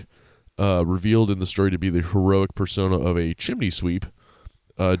Perek, revealed in the story to be the heroic persona of a chimney sweep,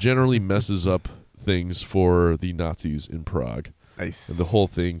 generally messes up things for the Nazis in Prague. Nice. And the whole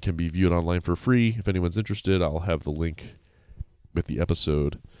thing can be viewed online for free. If anyone's interested, I'll have the link with the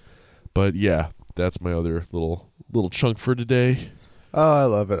episode. But yeah, that's my other little chunk for today. Oh, I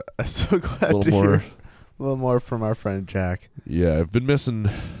love it. I'm so glad to hear a little more from our friend Jack. Yeah, I've been missing.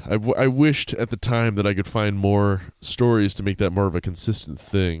 I wished at the time that I could find more stories to make that more of a consistent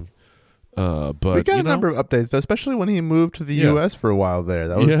thing. But We got a number of updates, though, especially when he moved to the U.S. for a while there.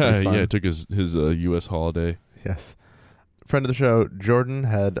 That was pretty fun. It took his U.S. holiday. Yes. Friend of the show, Jordan,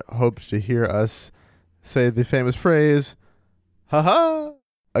 had hoped to hear us say the famous phrase, ha-ha,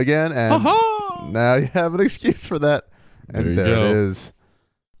 again, and Ha-ha! now you have an excuse for that. And There you there go. it is.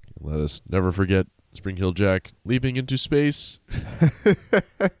 Let us never forget Spring Hill Jack leaping into space,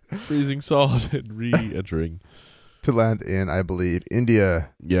 freezing solid, and re-entering. To land in, I believe, India.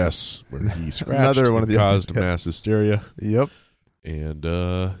 Yes, where he scratched Another one and of the caused yep. mass hysteria. Yep. And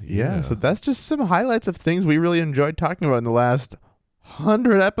Yeah, so that's just some highlights of things we really enjoyed talking about in the last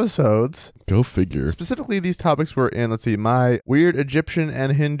 100 episodes. Go figure. Specifically, these topics were in, let's see, my Weird Egyptian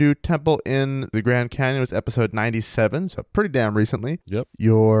and Hindu Temple in the Grand Canyon was episode 97, so pretty damn recently. Yep.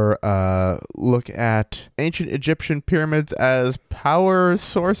 Your look at ancient Egyptian pyramids as power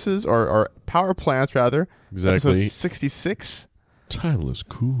sources, or power plants, rather. Exactly. Episode 66. Timeless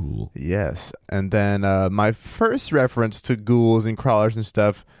cool. Yes. And then my first reference to ghouls and crawlers and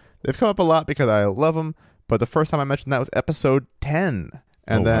stuff, they've come up a lot because I love them, but the first time I mentioned that was episode 10.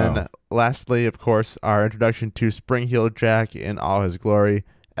 And then lastly, of course, our introduction to Spring Heel Jack in all his glory,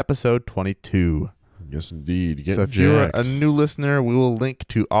 episode 22. Yes, indeed. So if you're a new listener, we will link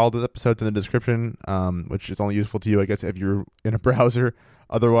to all those episodes in the description, which is only useful to you, I guess, if you're in a browser.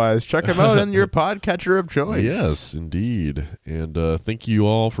 Otherwise, check them out in your podcatcher of choice. Yes, indeed. And thank you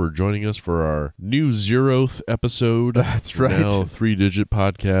all for joining us for our new 0th episode. That's right. Now 3-digit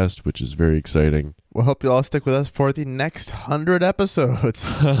podcast, which is very exciting. We'll hope you all stick with us for the next 100 episodes.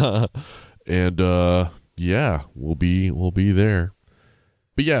 And yeah, we'll be there.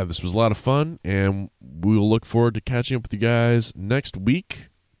 But yeah, this was a lot of fun, and we'll look forward to catching up with you guys next week.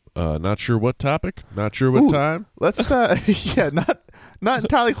 Not sure what topic, not sure what time. Let's not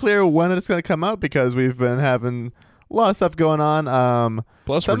entirely clear when it's going to come out because we've been having a lot of stuff going on.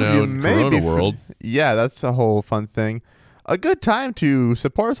 Plus, we're some of now you in may Corona be world. Yeah, that's a whole fun thing. A good time to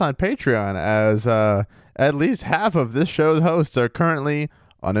support us on Patreon, as at least half of this show's hosts are currently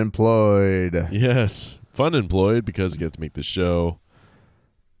unemployed. Yes, fun employed because you get to make the show.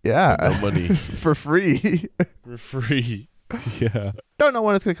 Yeah, No money. for free. For free. Yeah. Don't know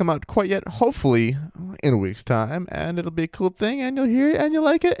when it's going to come out quite yet. Hopefully in a week's time, and it'll be a cool thing, and you'll hear it, and you'll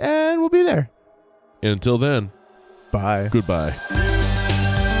like it, and we'll be there. And until then, Bye. goodbye.